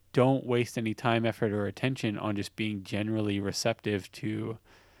we don't waste any time, effort, or attention on just being generally receptive to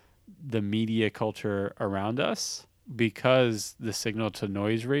the media culture around us, because the signal to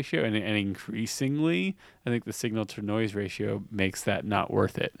noise ratio and increasingly I think the signal to noise ratio makes that not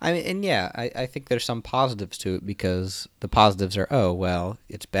worth it. I mean, and yeah, I think there's some positives to it, because the positives are, oh, well,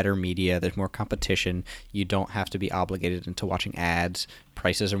 it's better media, there's more competition, you don't have to be obligated into watching ads,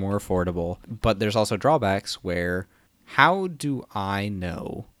 prices are more affordable. But there's also drawbacks where, how do I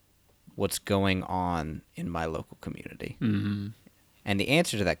know what's going on in my local community? Mm-hmm. And the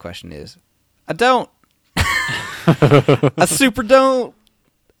answer to that question is, I don't. I super don't.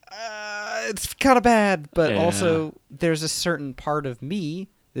 It's kind of bad, but also there's a certain part of me,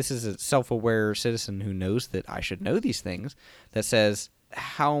 this is a self-aware citizen who knows that I should know these things, that says,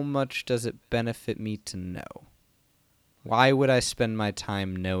 how much does it benefit me to know? Why would I spend my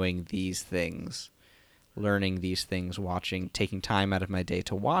time knowing these things, learning these things, watching, taking time out of my day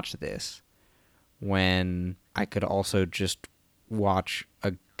to watch this, when I could also just watch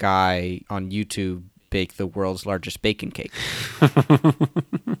a guy on YouTube bake the world's largest bacon cake?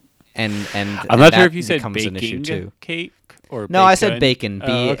 and I'm not sure if you said baking an issue too. Cake or no, I said bacon.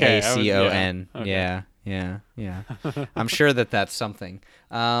 Oh, okay. BACON. Okay. Yeah. I'm sure that's something.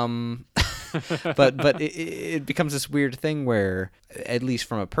 But it becomes this weird thing where, at least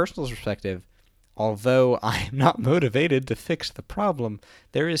from a personal perspective, although I am not motivated to fix the problem,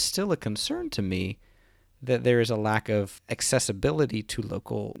 there is still a concern to me that there is a lack of accessibility to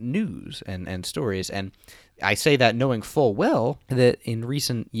local news and stories. And I say that knowing full well that in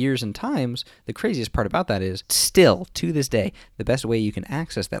recent years and times, the craziest part about that is, still, to this day, the best way you can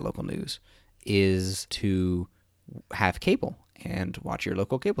access that local news is to have cable and watch your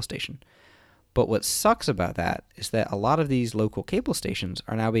local cable station. But what sucks about that is that a lot of these local cable stations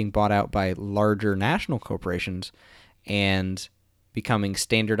are now being bought out by larger national corporations and becoming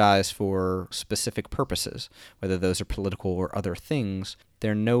standardized for specific purposes, whether those are political or other things.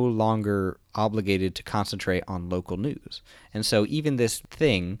 They're no longer obligated to concentrate on local news. And so even this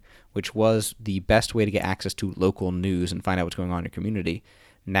thing, which was the best way to get access to local news and find out what's going on in your community,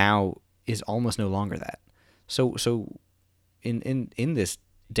 now is almost no longer that. So in this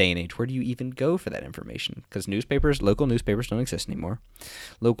day and age, where do you even go for that information? Because local newspapers don't exist anymore.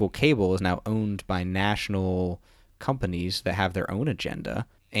 Local cable is now owned by national companies that have their own agenda,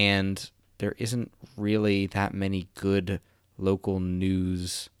 and there isn't really that many good local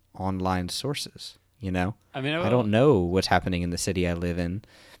news online sources, you know? I mean, I don't know what's happening in the city I live in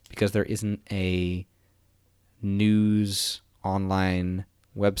because there isn't a news online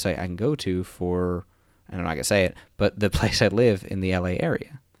website I can go to for, I'm not going to say it, but the place I live in the LA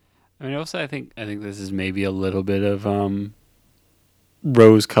area. I mean, also, I think this is maybe a little bit of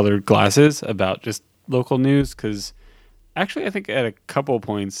rose-colored glasses about just local news, because actually I think at a couple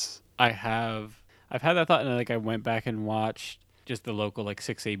points I've had that thought, and I went back and watched just the local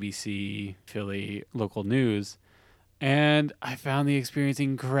 6 ABC Philly local news, and I found the experience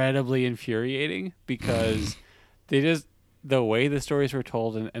incredibly infuriating, because the way the stories were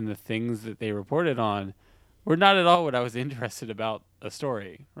told and the things that they reported on were not at all what I was interested about a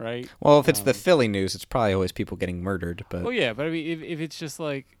story, right? Well, if it's the Philly news, it's probably always people getting murdered. But yeah, but I mean, if it's just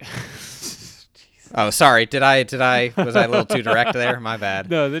like, Jesus. Oh, sorry. Was I a little too direct there? My bad.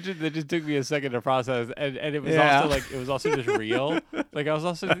 No, that just took me a second to process, and it was Yeah. also like it was also just real. Like I was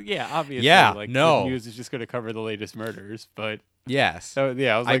also obviously Yeah, like no. the news is just going to cover the latest murders, but Yes. so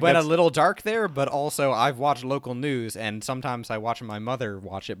yeah, I was like went a that's- little dark there, but also I've watched local news, and sometimes I watch my mother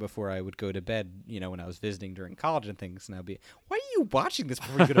watch it before I would go to bed, when I was visiting during college and things, and I'd be, why are you watching this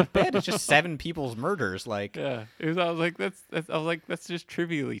before you go to bed? It's just 7 people's murders. Like, yeah. I was like that's just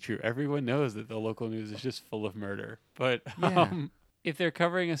trivially true. Everyone knows that the local news is just full of murder, but Yeah. if they're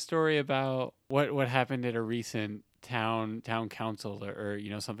covering a story about what happened at a recent town council or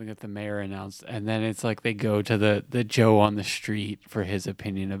something that the mayor announced, and then it's like they go to the Joe on the street for his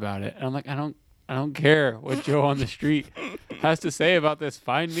opinion about it, and I'm like, I don't care what Joe on the street has to say about this.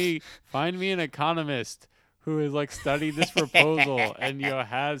 Find me an economist who has like studied this proposal and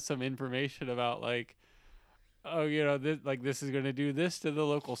has some information about like, oh, this is going to do this to the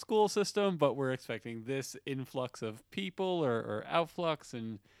local school system, but we're expecting this influx of people or outflux,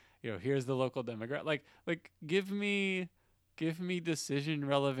 and here's the local demographic. Like give me decision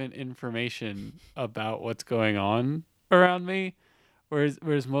relevant information about what's going on around me.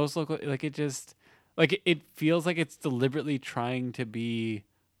 Whereas most local, like it just like it feels like it's deliberately trying to be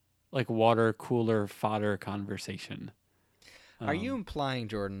like water cooler fodder conversation. Are you implying,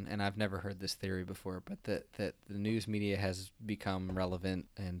 Jordan, and I've never heard this theory before, but that the news media has become relevant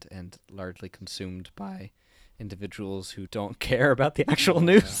and largely consumed by individuals who don't care about the actual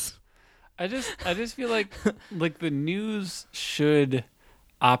news? I just feel like the news should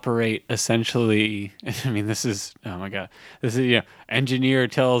operate essentially. I mean, this is, oh my god, this is engineer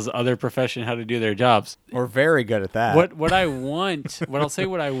tells other profession how to do their jobs. We're very good at that. What I want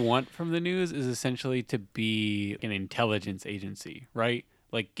from the news is essentially to be an intelligence agency, right?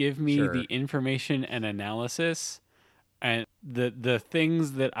 Like give me Sure. the information and analysis and the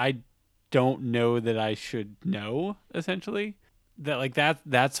things that I don't know that I should know, essentially.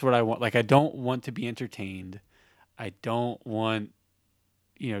 That's what I want. Like I don't want to be entertained. I don't want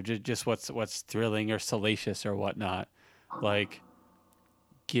just what's thrilling or salacious or whatnot. Like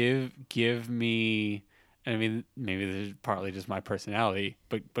give me, I mean, maybe this is partly just my personality,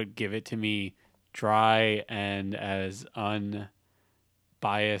 but give it to me dry and as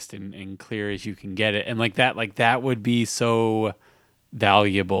unbiased and clear as you can get it. And like that would be so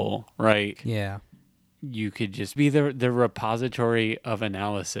valuable, right? Yeah. You could just be the repository of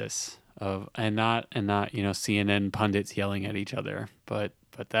analysis of and not CNN pundits yelling at each other, but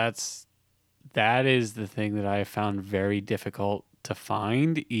that is the thing that I found very difficult to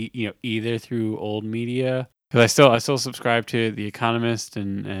find, either through old media, because I still subscribe to The Economist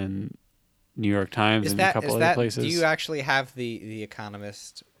and New York Times and a couple other places. Do you actually have the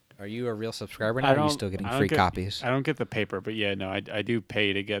Economist? Are you a real subscriber now? Or are you still getting free copies? I don't get the paper, but yeah, no, I do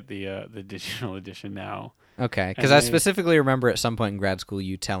pay to get the digital edition now. Okay, because I specifically remember at some point in grad school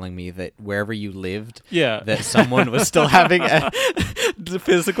you telling me that wherever you lived, yeah, that someone was still having the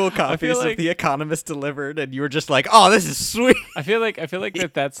physical copies of The Economist delivered, and you were just like, "Oh, this is sweet." I feel like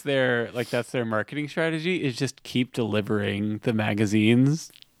that's their marketing strategy is just keep delivering the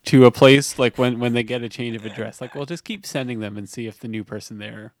magazines to a place like when they get a change of address. Like, well, just keep sending them and see if the new person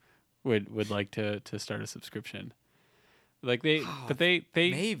there would like to start a subscription. Like they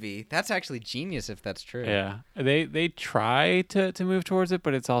Maybe that's actually genius if that's true. Yeah, they try to move towards it,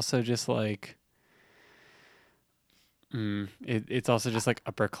 but it's also just like it's also just like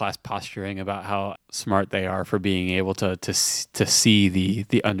upper class posturing about how smart they are for being able to see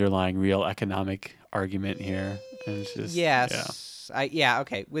the underlying real economic argument here. And it's just Yes. Yeah.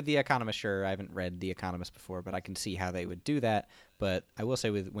 Okay. With The Economist, sure. I haven't read The Economist before, but I can see how they would do that. But I will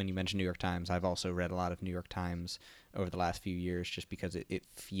say, when you mentioned New York Times, I've also read a lot of New York Times over the last few years, just because it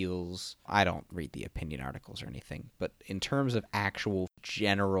feels. I don't read the opinion articles or anything, but in terms of actual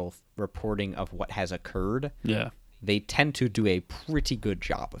general reporting of what has occurred, yeah, they tend to do a pretty good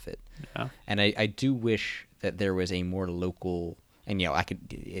job of it. Yeah. And I do wish that there was a more local. And I could,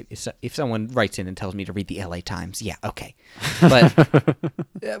 if someone writes in and tells me to read the LA Times, yeah, okay, but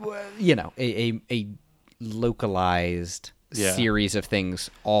a localized series of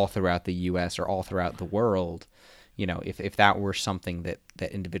things all throughout the U.S. or all throughout the world, if that were something that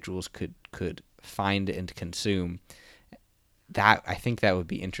individuals could find and consume, that I think that would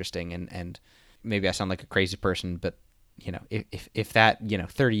be interesting. And maybe I sound like a crazy person, but if that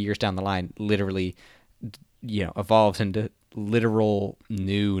 30 years down the line literally evolves into literal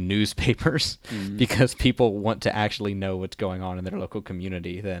new newspapers because people want to actually know what's going on in their local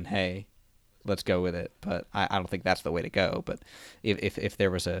community, then hey, let's go with it. But I don't think that's the way to go. But if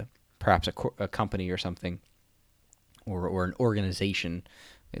there was perhaps a company or something or an organization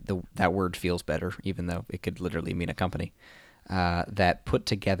that word feels better, even though it could literally mean a company, that put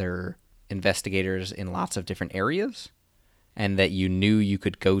together investigators in lots of different areas, and that you knew you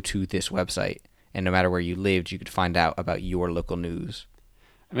could go to this website, and no matter where you lived, you could find out about your local news.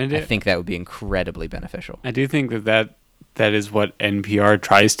 I mean, I think that would be incredibly beneficial. I do think that is what NPR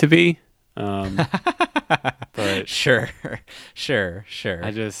tries to be. But sure.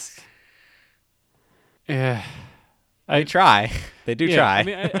 I just, yeah, they try. They do try. I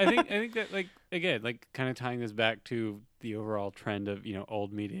mean, I think that, like, again, like, kind of tying this back to the overall trend of,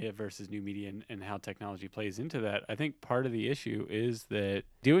 old media versus new media and how technology plays into that. I think part of the issue is that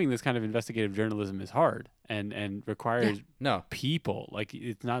doing this kind of investigative journalism is hard and requires people. Like,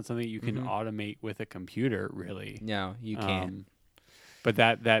 it's not something you can automate with a computer, really. No, you can't. But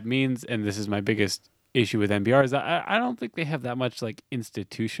that means, and this is my biggest issue with NPR, is that I don't think they have that much, like,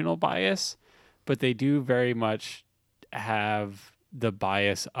 institutional bias, but they do very much have the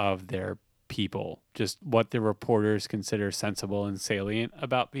bias of their people, just what the reporters consider sensible and salient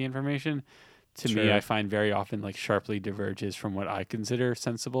about the information. To me, I find very often, like, sharply diverges from what I consider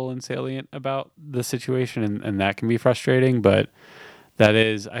sensible and salient about the situation, and that can be frustrating. But I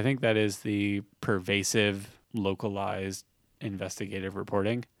think that is the pervasive, localized, investigative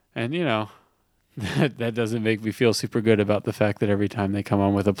reporting. And, that doesn't make me feel super good about the fact that every time they come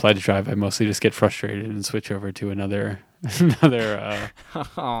on with a pledge drive, I mostly just get frustrated and switch over to another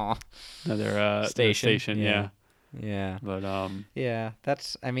station. Yeah. But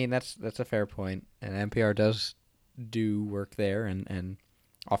that's a fair point. And NPR does do work there and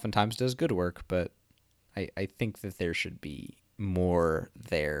oftentimes does good work, but I think that there should be more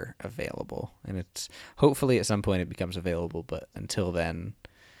there available. And it's hopefully at some point it becomes available, but until then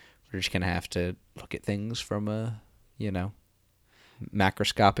we're just going to have to look at things from a,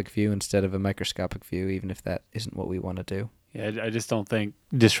 macroscopic view instead of a microscopic view, even if that isn't what we want to do. Yeah, I just don't think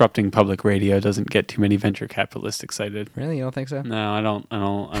disrupting public radio doesn't get too many venture capitalists excited. Really? You don't think so? No, I don't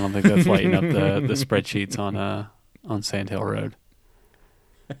think that's lighting up the spreadsheets on Sand Hill Road.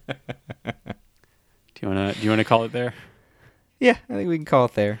 Do you wanna call it there? Yeah, I think we can call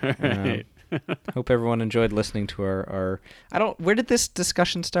it there. Right. Hope everyone enjoyed listening to our where did this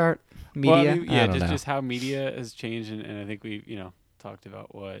discussion start? Media? Well, just how media has changed, and I think we talked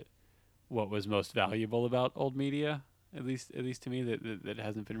about what was most valuable about old media, at least to me, that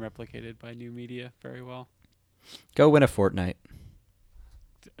hasn't been replicated by new media very well. Go win a Fortnite.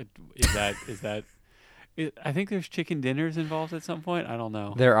 Is that? I think there's chicken dinners involved at some point. I don't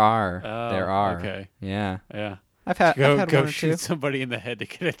know. There are. Okay. Yeah. I've had one go or shoot two. somebody in the head to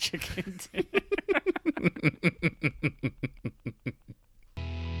get a chicken dinner.